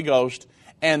 and Holy Ghost."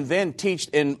 And then teach,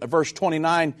 in verse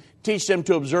 29, teach them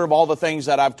to observe all the things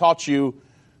that I've taught you,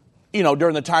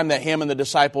 during the time that him and the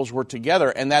disciples were together.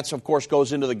 And that's, of course,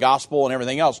 goes into the gospel and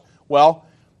everything else. Well,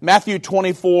 Matthew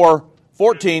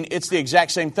 24:14, it's the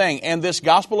exact same thing. "And this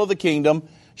gospel of the kingdom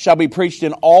shall be preached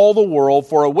in all the world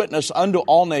for a witness unto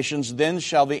all nations, then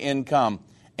shall the end come."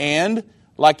 And,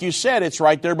 like you said, it's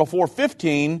right there before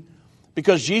 15,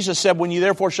 because Jesus said, "When ye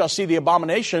therefore shall see the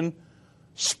abomination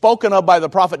spoken of by the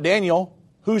prophet Daniel,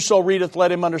 whoso readeth,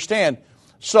 let him understand."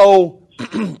 So,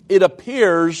 it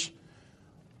appears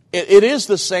it is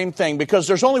the same thing, because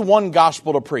there's only one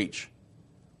gospel to preach.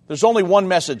 There's only one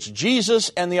message.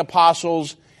 Jesus and the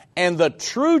apostles and the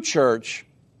true church,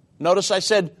 notice I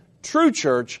said true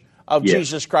church of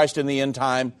Jesus Christ in the end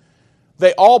time,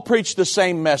 they all preach the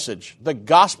same message, the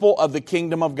gospel of the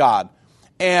kingdom of God.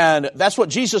 And that's what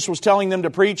Jesus was telling them to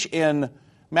preach in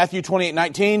Matthew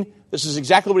 28:19. This is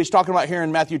exactly what he's talking about here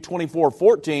in Matthew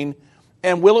 24:14.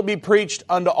 And will it be preached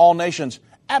unto all nations?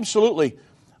 Absolutely.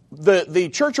 The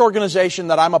church organization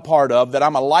that I'm a part of, that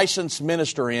I'm a licensed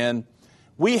minister in,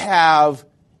 we have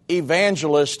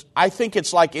evangelists, I think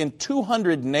it's like in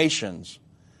 200 nations.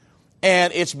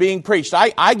 and it's being preached.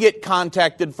 I get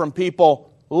contacted from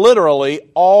people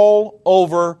literally all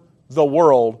over the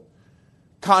world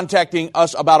contacting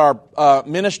us about our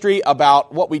ministry,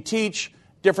 about what we teach,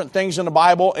 different things in the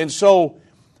Bible. And so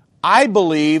I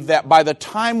believe that by the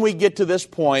time we get to this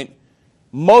point,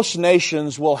 most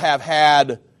nations will have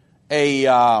had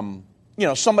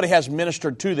somebody has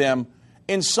ministered to them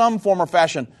in some form or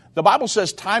fashion. The Bible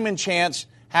says time and chance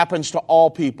happens to all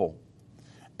people.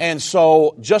 And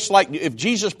so just like if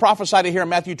Jesus prophesied it here in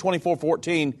Matthew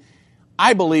 24:14,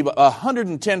 I believe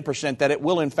 110% that it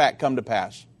will in fact come to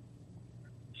pass.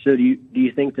 So do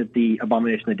you think that the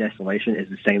abomination of desolation is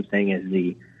the same thing as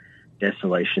the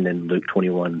desolation in Luke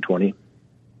 21:20? Is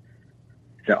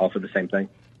that also the same thing?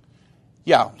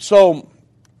 Yeah, so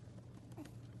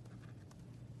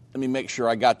let me make sure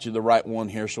I got you the right one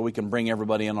here so we can bring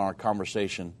everybody in on our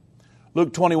conversation.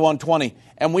 Luke 21:20,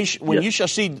 and when you shall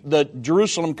see the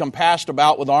Jerusalem compassed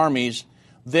about with armies,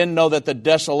 then know that the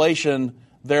desolation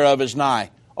thereof is nigh.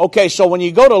 Okay, so when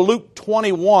you go to Luke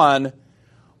 21,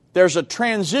 there's a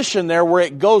transition there where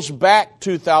it goes back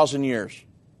 2,000 years.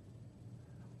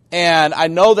 And I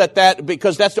know that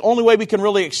because that's the only way we can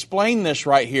really explain this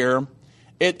right here.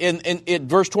 In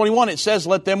verse 21, it says,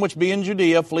 let them which be in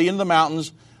Judea flee into the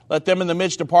mountains, let them in the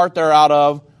midst depart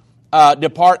out,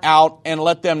 and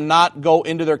let them not go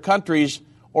into their countries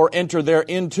or enter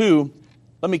thereinto.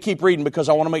 Let me keep reading because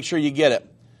I want to make sure you get it.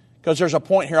 Because there's a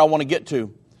point here I want to get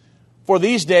to. For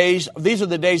these are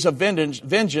the days of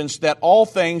vengeance, that all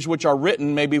things which are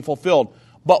written may be fulfilled.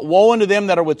 But woe unto them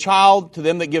that are with child, to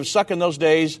them that give suck in those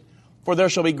days, for there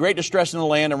shall be great distress in the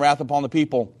land and wrath upon the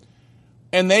people.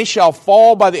 And they shall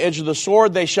fall by the edge of the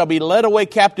sword, they shall be led away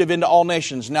captive into all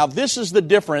nations. Now this is the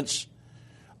difference,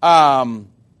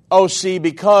 OC,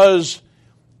 because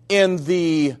with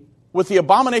the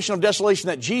abomination of desolation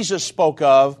that Jesus spoke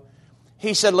of,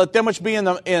 he said, let them which be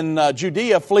in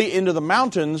Judea flee into the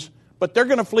mountains, but they're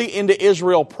going to flee into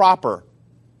Israel proper.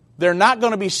 They're not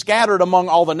going to be scattered among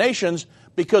all the nations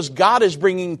because God is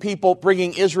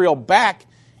bringing Israel back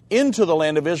into the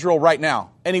land of Israel right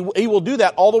now. And he will do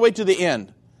that all the way to the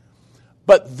end.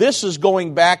 But this is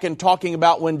going back and talking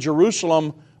about when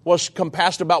Jerusalem was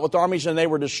compassed about with armies and they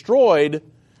were destroyed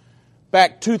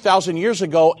back 2,000 years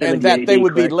ago, and that they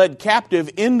would be led captive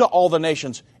into all the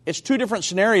nations. It's two different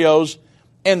scenarios,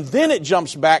 and then it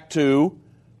jumps back to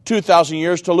 2,000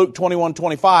 years to Luke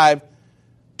 21:25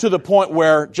 to the point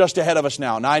where just ahead of us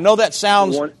now. Now, I know that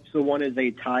sounds... So one is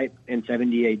a type in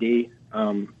 70 AD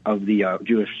of the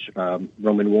Jewish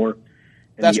Roman War, and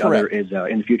that's the correct. Other is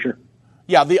in the future?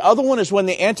 Yeah, the other one is when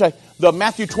the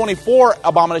Matthew 24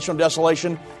 abomination of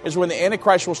desolation is when the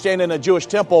Antichrist will stand in a Jewish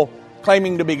temple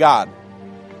claiming to be God.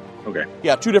 Okay.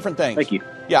 Yeah, two different things. Thank you.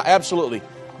 Yeah, absolutely.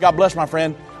 God bless, my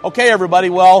friend. Okay, everybody,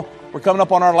 well, we're coming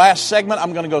up on our last segment.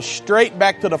 I'm going to go straight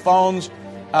back to the phones.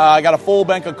 I got a full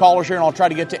bank of callers here, and I'll try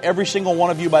to get to every single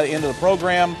one of you by the end of the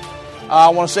program. I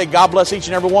want to say God bless each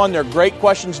and every one. They're great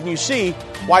questions, and you see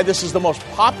why this is the most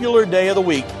popular day of the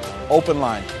week. Open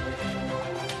line.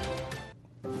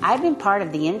 I've been part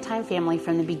of the End Time family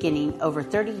from the beginning over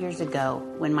 30 years ago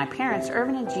when my parents,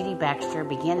 Irvin and Judy Baxter,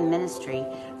 began ministry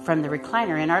from the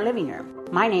recliner in our living room.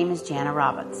 My name is Jana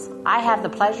Roberts. I have the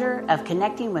pleasure of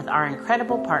connecting with our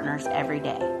incredible partners every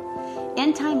day.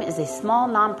 End Time is a small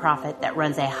nonprofit that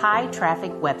runs a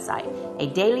high-traffic website, a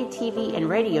daily TV and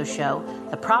radio show,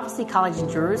 the Prophecy College in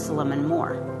Jerusalem, and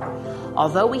more.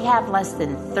 Although we have less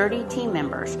than 30 team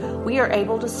members, we are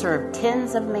able to serve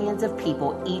tens of millions of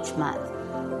people each month.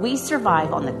 We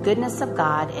survive on the goodness of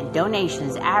God and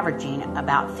donations averaging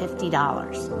about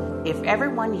 $50. If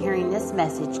everyone hearing this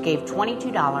message gave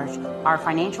 $22, our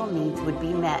financial needs would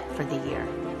be met for the year.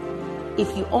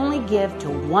 If you only give to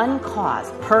one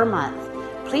cause per month,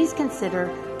 please consider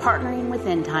partnering with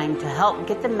End Time to help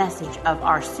get the message of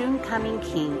our soon-coming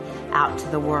King out to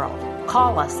the world.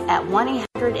 Call us at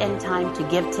 1-800-END-TIME to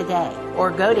give today,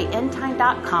 or go to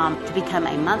endtime.com to become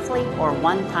a monthly or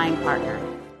one-time partner.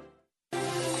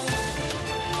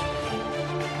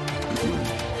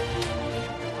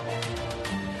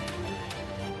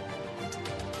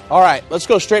 All right, let's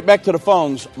go straight back to the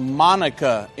phones.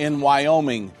 Monica in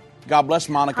Wyoming. God bless,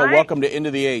 Monica. Hi. Welcome to End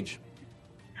of the Age.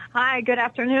 Hi, good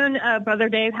afternoon, Brother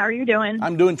Dave. How are you doing?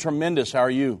 I'm doing tremendous. How are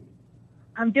you?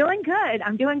 I'm doing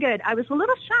good. I was a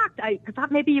little shocked. I thought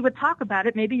maybe you would talk about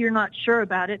it. Maybe you're not sure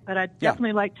about it, but I'd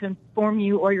definitely like to inform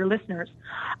you or your listeners.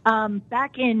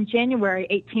 Back in January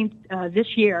 18th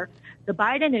this year, the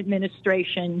Biden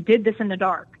administration did this in the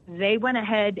dark. They went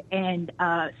ahead and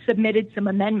submitted some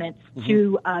amendments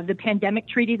to the pandemic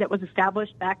treaty that was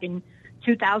established back in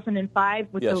 2005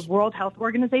 with the World Health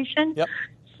Organization. Yep.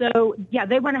 So, yeah,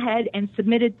 they went ahead and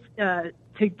submitted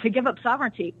to give up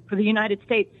sovereignty for the United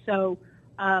States. So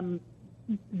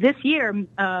this year, in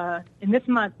this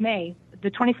month, May, the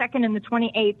 22nd and the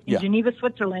 28th in Geneva,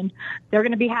 Switzerland, they're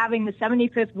going to be having the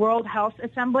 75th World Health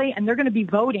Assembly, and they're going to be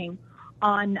voting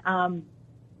on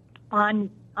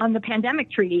the pandemic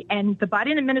treaty. And the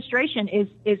Biden administration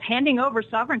is handing over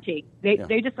sovereignty.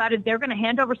 They decided they're going to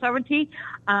hand over sovereignty.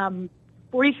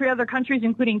 43 other countries,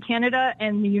 including Canada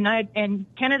and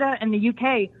Canada and the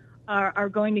UK, are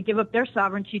going to give up their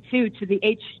sovereignty too to the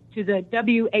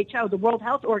WHO, the World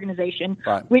Health Organization,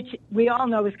 which we all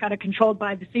know is kind of controlled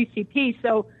by the CCP.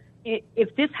 So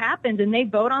if this happens and they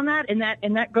vote on that and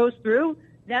that goes through,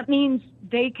 that means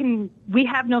we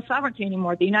have no sovereignty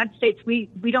anymore. The United States, we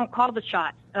don't call the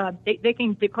shots. They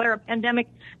can declare a pandemic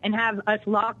and have us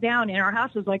locked down in our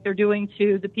houses like they're doing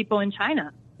to the people in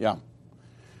China. Yeah.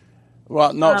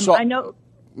 Well, no. I know.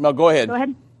 No, go ahead. Go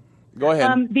ahead. Go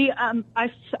ahead.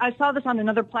 I saw this on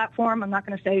another platform. I'm not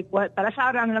going to say what, but I saw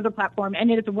it on another platform, and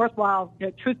it is a worthwhile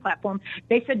truth platform.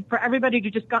 They said for everybody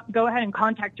to just go ahead and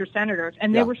contact your senators,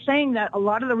 and they were saying that a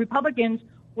lot of the Republicans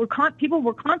people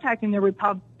were contacting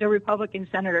their Republican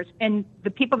senators, and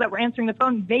the people that were answering the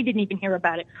phone, they didn't even hear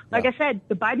about it. Like I said,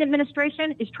 the Biden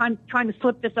administration is trying to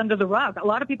slip this under the rug. A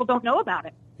lot of people don't know about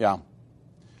it. Yeah.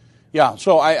 Yeah,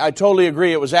 so I totally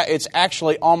agree. It's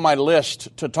actually on my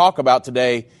list to talk about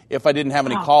today if I didn't have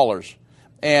any callers.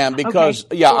 And because,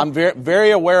 cool. I'm very,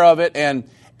 very aware of it, and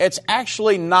it's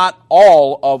actually not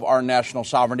all of our national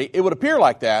sovereignty. It would appear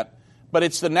like that, but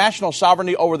it's the national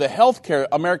sovereignty over the healthcare,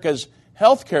 America's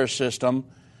healthcare system,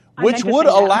 which would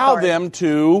allow them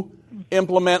to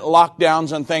implement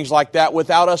lockdowns and things like that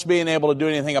without us being able to do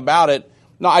anything about it.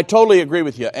 No, I totally agree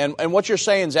with you. And what you're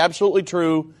saying is absolutely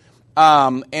true.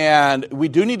 And we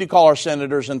do need to call our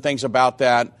senators and things about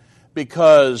that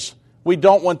because we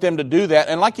don't want them to do that.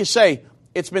 And like you say,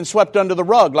 it's been swept under the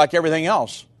rug like everything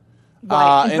else.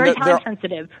 Right. It's very time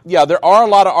sensitive. Yeah, there are a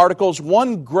lot of articles.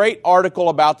 One great article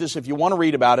about this, if you want to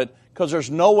read about it, because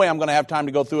there's no way I'm going to have time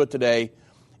to go through it today,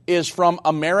 is from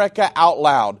America Out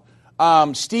Loud.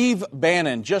 Steve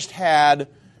Bannon just had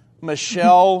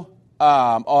Michelle...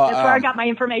 that's where I got my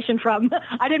information from.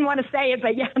 I didn't want to say it,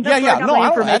 but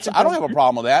I don't have a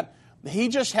problem with that. He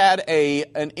just had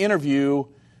an interview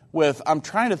with, I'm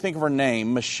trying to think of her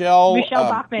name, Michelle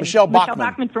Bachmann. Michelle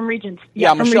Bachmann from Regents. Yeah,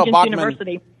 from Michelle Regents Bachmann.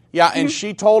 University. Yeah, and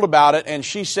she told about it, and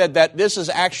she said that this is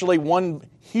actually one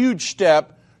huge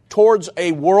step towards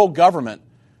a world government,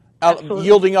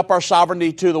 yielding up our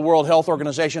sovereignty to the World Health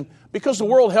Organization, because the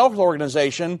World Health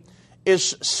Organization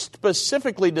is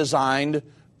specifically designed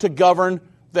to govern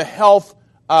the health,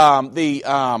 the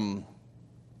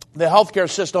healthcare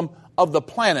system of the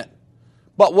planet.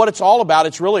 But what it's all about,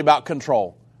 it's really about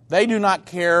control. They do not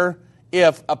care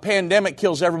if a pandemic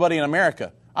kills everybody in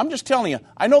America. I'm just telling you,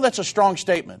 I know that's a strong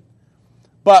statement.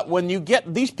 But when you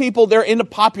get these people, they're into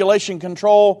population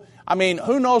control. I mean,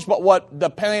 who knows but what the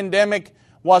pandemic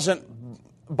wasn't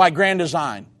by grand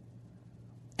design.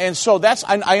 And so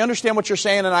I understand what you're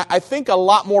saying, and I think a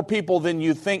lot more people than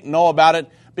you think know about it,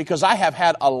 because I have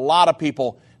had a lot of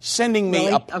people sending me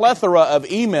a plethora of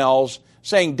emails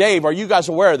saying, Dave, are you guys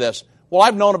aware of this? Well,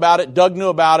 I've known about it. Doug knew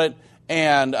about it,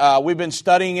 and we've been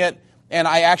studying it. And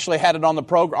I actually had it on the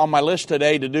on my list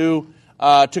today to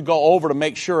go over to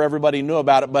make sure everybody knew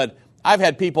about it. But I've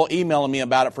had people emailing me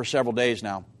about it for several days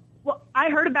now. Well, I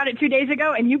heard about it 2 days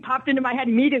ago, and you popped into my head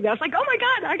immediately. I was like, "Oh my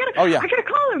God, I gotta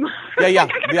call him." I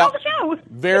gotta call the show.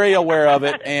 Very aware of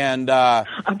it, and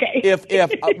if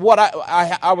what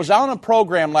I was on a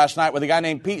program last night with a guy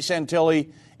named Pete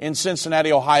Santilli in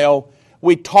Cincinnati, Ohio.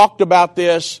 We talked about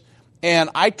this, and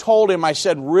I told him, I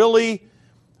said, really.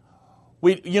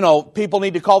 People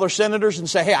need to call their senators and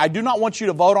say, hey, I do not want you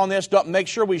to vote on this. Make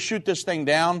sure we shoot this thing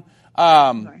down. But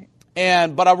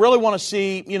I really want to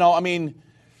see,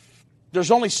 there's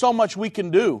only so much we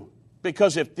can do,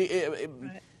 because if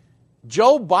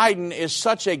Joe Biden is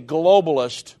such a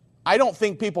globalist, I don't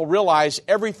think people realize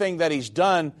everything that he's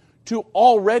done to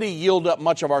already yield up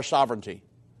much of our sovereignty.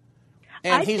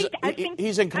 And he's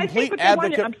a complete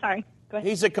advocate. I'm sorry. Go ahead.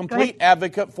 He's a complete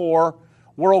advocate for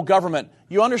world government.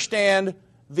 You understand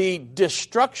the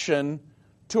destruction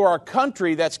to our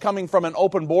country that's coming from an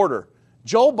open border.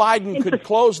 Joe Biden could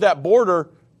close that border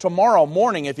tomorrow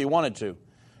morning if he wanted to.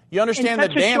 You understand the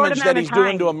damage that he's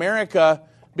doing to America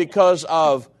because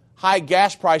of high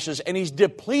gas prices, and he's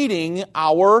depleting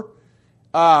our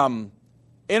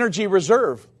energy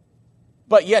reserve.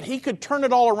 But yet he could turn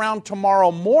it all around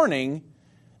tomorrow morning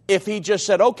if he just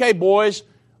said, okay, boys,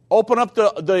 open up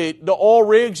the oil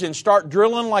rigs and start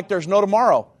drilling like there's no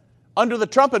tomorrow. Under the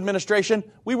Trump administration,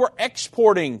 we were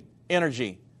exporting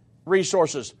energy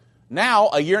resources. Now,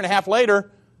 a year and a half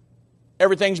later,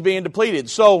 everything's being depleted.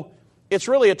 So it's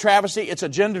really a travesty. It's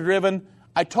agenda-driven.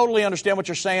 I totally understand what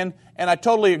you're saying, and I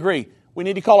totally agree. We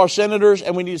need to call our senators,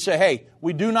 and we need to say, hey,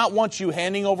 we do not want you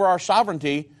handing over our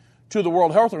sovereignty to the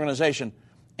World Health Organization.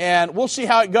 And we'll see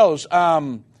how it goes.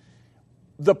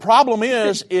 The problem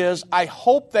is I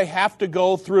hope they have to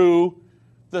go through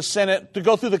the Senate, to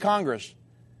go through the Congress.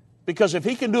 Because if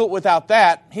he can do it without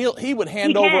that, he would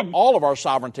hand over all of our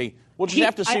sovereignty. We'll just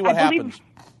have to see what happens.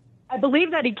 I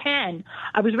believe that he can.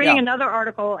 I was reading another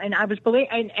article, and I believe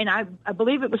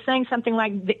it was saying something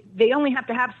like they only have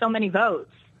to have so many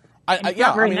votes.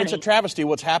 It's a travesty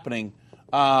what's happening.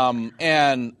 I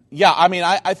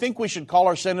think we should call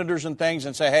our senators and things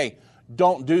and say, hey,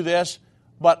 don't do this.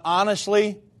 But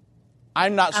honestly,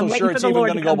 I'm not so sure it's even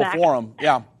going to go before them.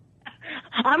 Yeah.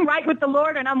 I'm right with the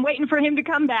Lord, and I'm waiting for him to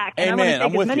come back. And Amen.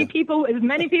 I'm going to take as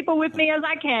many people with me as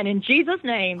I can, in Jesus'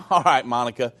 name. All right,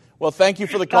 Monica. Well, thank you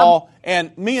for the call.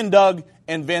 And me and Doug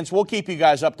and Vince, we'll keep you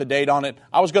guys up to date on it.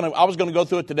 I was going to go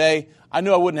through it today. I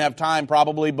knew I wouldn't have time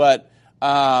probably, but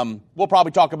we'll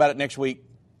probably talk about it next week.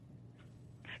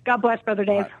 God bless, Brother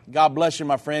Dave. Right. God bless you,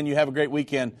 my friend. You have a great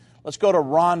weekend. Let's go to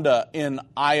Rhonda in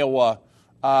Iowa.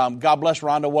 God bless,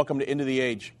 Rhonda. Welcome to End of the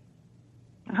Age.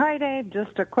 Hi, Dave.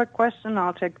 Just a quick question.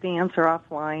 I'll take the answer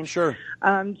offline. Sure.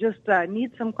 Just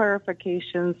need some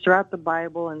clarifications. Throughout the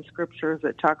Bible and Scriptures,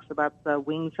 it talks about the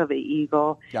wings of the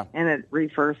eagle, and it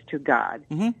refers to God.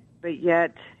 Mm-hmm. But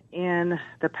yet, in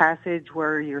the passage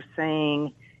where you're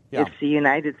saying it's the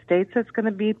United States that's going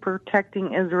to be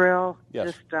protecting Israel,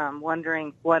 just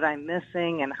wondering what I'm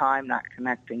missing and how I'm not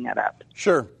connecting it up.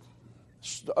 Sure.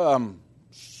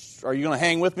 Are you going to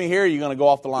hang with me here, or are you going to go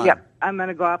off the line? Yep, I'm going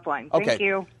to go offline. Okay. Thank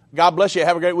you. God bless you.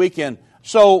 Have a great weekend.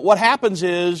 So what happens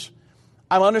is,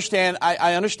 I understand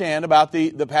about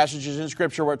the passages in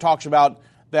Scripture where it talks about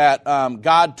that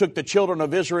God took the children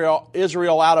of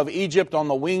Israel out of Egypt on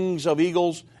the wings of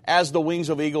eagles, as the wings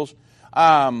of eagles.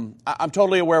 I'm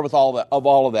totally aware of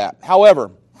all of that.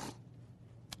 However,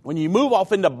 when you move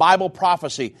off into Bible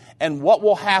prophecy and what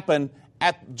will happen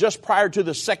just prior to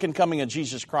the second coming of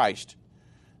Jesus Christ,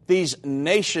 these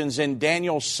nations in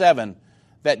Daniel 7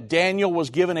 that Daniel was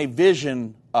given a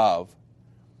vision of,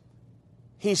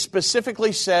 he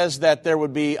specifically says that there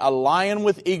would be a lion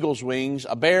with eagle's wings,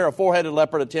 a bear, a four-headed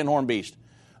leopard, a ten-horned beast.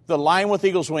 The lion with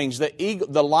eagle's wings.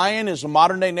 The lion is the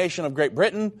modern-day nation of Great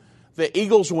Britain. The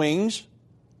eagle's wings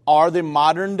are the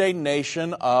modern-day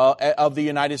nation of the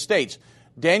United States.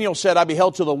 Daniel said, I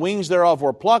beheld till the wings thereof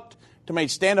were plucked, to make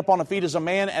stand upon the feet as a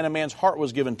man, and a man's heart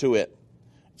was given to it.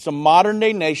 It's a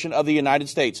modern-day nation of the United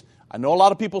States. I know a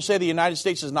lot of people say the United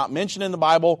States is not mentioned in the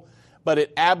Bible, but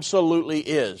it absolutely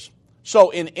is. So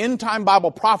in end-time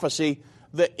Bible prophecy,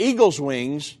 the eagle's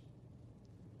wings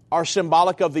are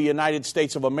symbolic of the United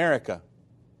States of America.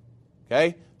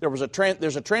 Okay? There's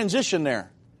a transition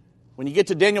there. When you get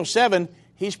to Daniel 7,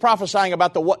 he's prophesying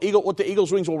about what the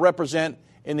eagle's wings will represent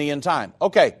in the end time.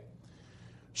 Okay.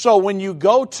 So when you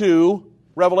go to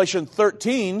Revelation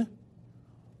 13,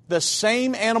 the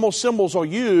same animal symbols are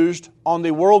used on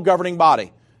the world governing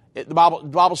body. The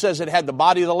Bible says it had the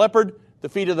body of the leopard, the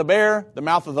feet of the bear, the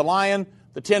mouth of the lion,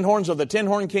 the 10 horns of the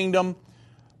 10-horn kingdom.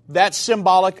 That's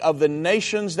symbolic of the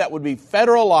nations that would be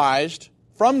federalized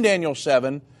from Daniel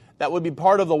 7, that would be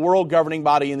part of the world governing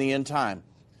body in the end time.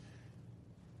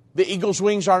 The eagle's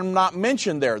wings are not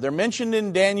mentioned there. They're mentioned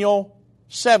in Daniel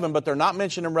 7, but they're not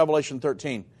mentioned in Revelation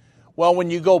 13. Well, when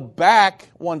you go back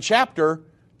one chapter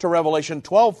to Revelation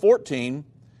 12:14,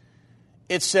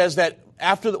 it says that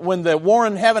when the war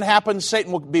in heaven happens,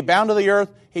 Satan will be bound to the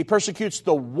earth. He persecutes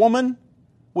the woman,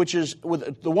 which is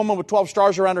the woman with 12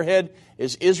 stars around her head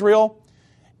is Israel.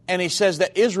 And he says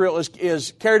that Israel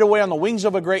is carried away on the wings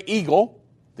of a great eagle,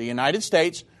 the United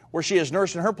States, where she is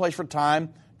nursed in her place for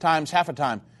times half a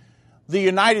time. The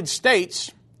United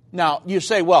States, now you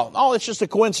say, it's just a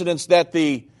coincidence that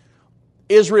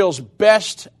Israel's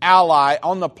best ally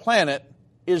on the planet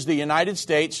is the United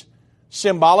States,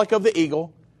 symbolic of the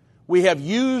eagle. We have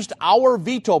used our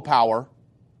veto power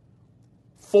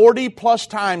 40 plus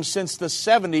times since the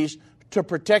 70s to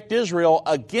protect Israel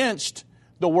against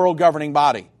the world governing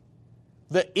body,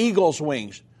 the eagle's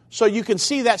wings. So you can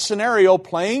see that scenario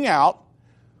playing out,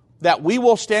 that we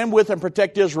will stand with and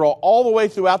protect Israel all the way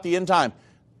throughout the end time.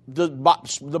 The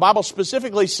Bible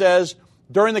specifically says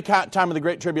during the time of the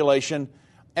Great Tribulation,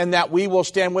 and that we will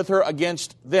stand with her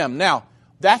against them. Now,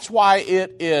 that's why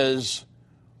it is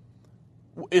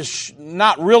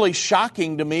not really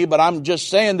shocking to me, but I'm just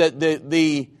saying that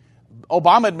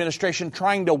Obama administration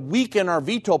trying to weaken our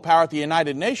veto power at the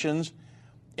United Nations,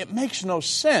 it makes no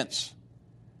sense.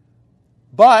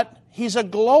 But he's a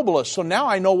globalist, so now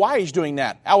I know why he's doing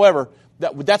that. However,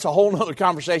 that's a whole other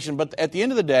conversation. But at the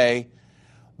end of the day,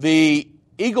 the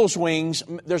eagle's wings,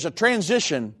 there's a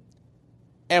transition,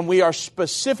 and we are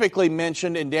specifically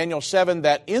mentioned in Daniel 7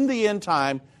 that in the end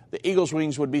time, the eagle's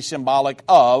wings would be symbolic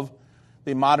of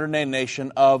the modern-day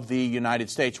nation of the United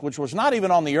States, which was not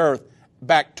even on the earth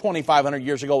back 2,500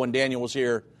 years ago when Daniel was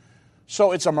here.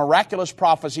 So it's a miraculous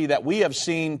prophecy that we have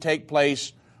seen take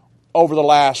place over the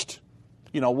last,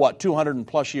 200 and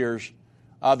plus years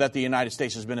that the United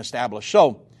States has been established.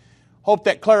 So hope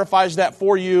that clarifies that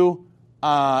for you.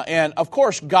 And, of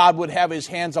course, God would have his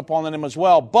hands upon them as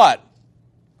well. But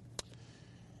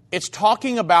it's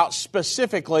talking about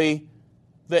specifically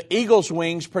the eagle's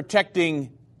wings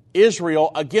protecting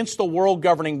Israel against the world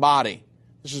governing body.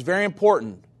 This is very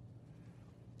important.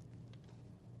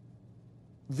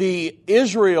 The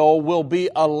Israel will be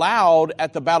allowed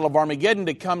at the Battle of Armageddon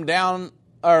to come down,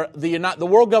 or the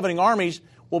world governing armies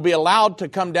will be allowed to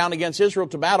come down against Israel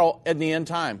to battle in the end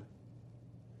time.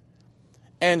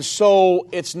 And so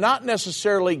it's not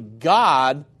necessarily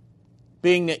God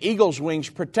being the eagle's wings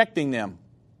protecting them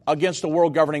against the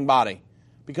world governing body.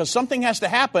 Because something has to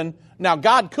happen. Now,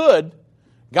 God's going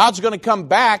to come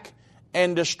back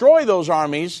and destroy those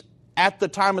armies at the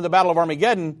time of the Battle of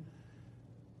Armageddon,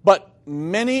 but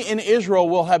many in Israel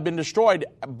will have been destroyed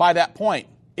by that point.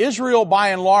 Israel, by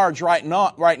and large, right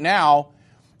now,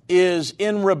 is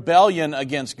in rebellion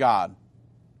against God.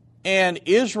 And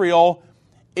Israel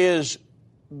is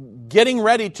getting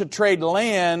ready to trade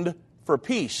land for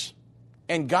peace.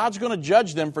 And God's going to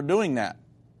judge them for doing that.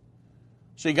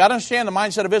 So you got to understand the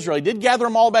mindset of Israel. He did gather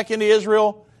them all back into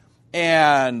Israel,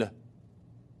 and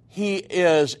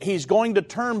he's going to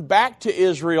turn back to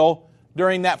Israel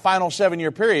during that final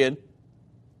 7-year period.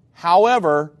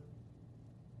 However,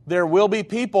 there will be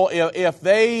people, if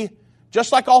they,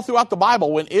 just like all throughout the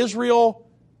Bible, when Israel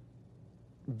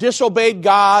disobeyed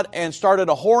God and started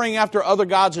whoring after other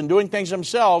gods and doing things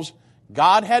themselves,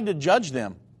 God had to judge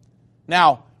them.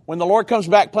 Now, when the Lord comes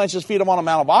back, plants his feet upon the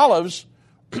Mount of Olives,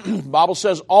 the Bible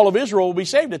says all of Israel will be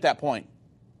saved at that point.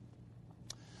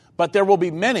 But there will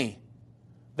be many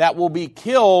that will be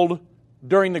killed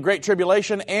during the Great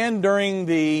Tribulation and during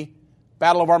the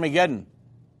Battle of Armageddon.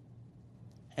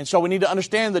 And so we need to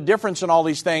understand the difference in all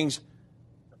these things.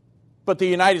 But the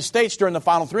United States during the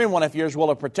final 3.5 years will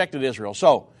have protected Israel.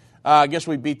 So I guess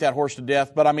we beat that horse to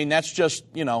death. But I mean, that's just,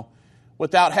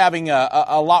 without having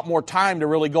a lot more time to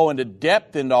really go into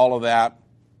depth into all of that.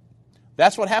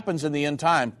 That's what happens in the end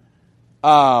time.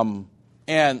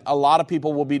 And a lot of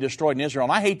people will be destroyed in Israel.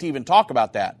 And I hate to even talk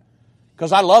about that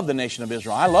because I love the nation of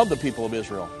Israel. I love the people of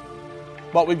Israel.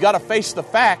 But we've got to face the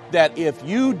fact that if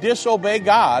you disobey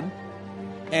God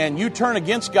and you turn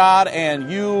against God and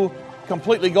you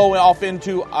completely go off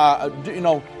into,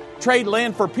 trade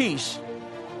land for peace,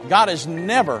 God has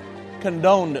never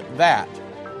condoned that.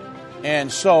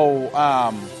 And so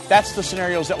that's the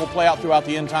scenarios that will play out throughout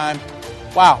the end time.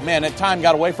 Wow, man, that time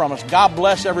got away from us. God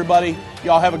bless everybody.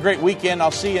 Y'all have a great weekend.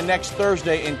 I'll see you next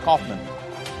Thursday in Kaufman.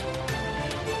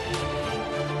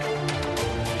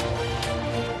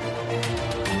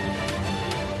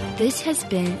 This has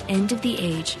been End of the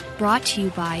Age, brought to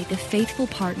you by the faithful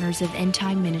partners of End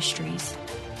Time Ministries.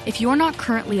 If you're not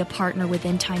currently a partner with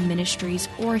End Time Ministries,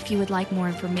 or if you would like more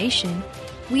information,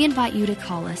 we invite you to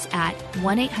call us at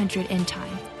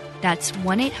 1-800-END-TIME. That's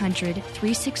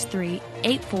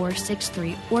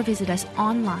 1-800-363-8463, or visit us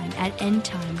online at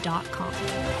endtime.com.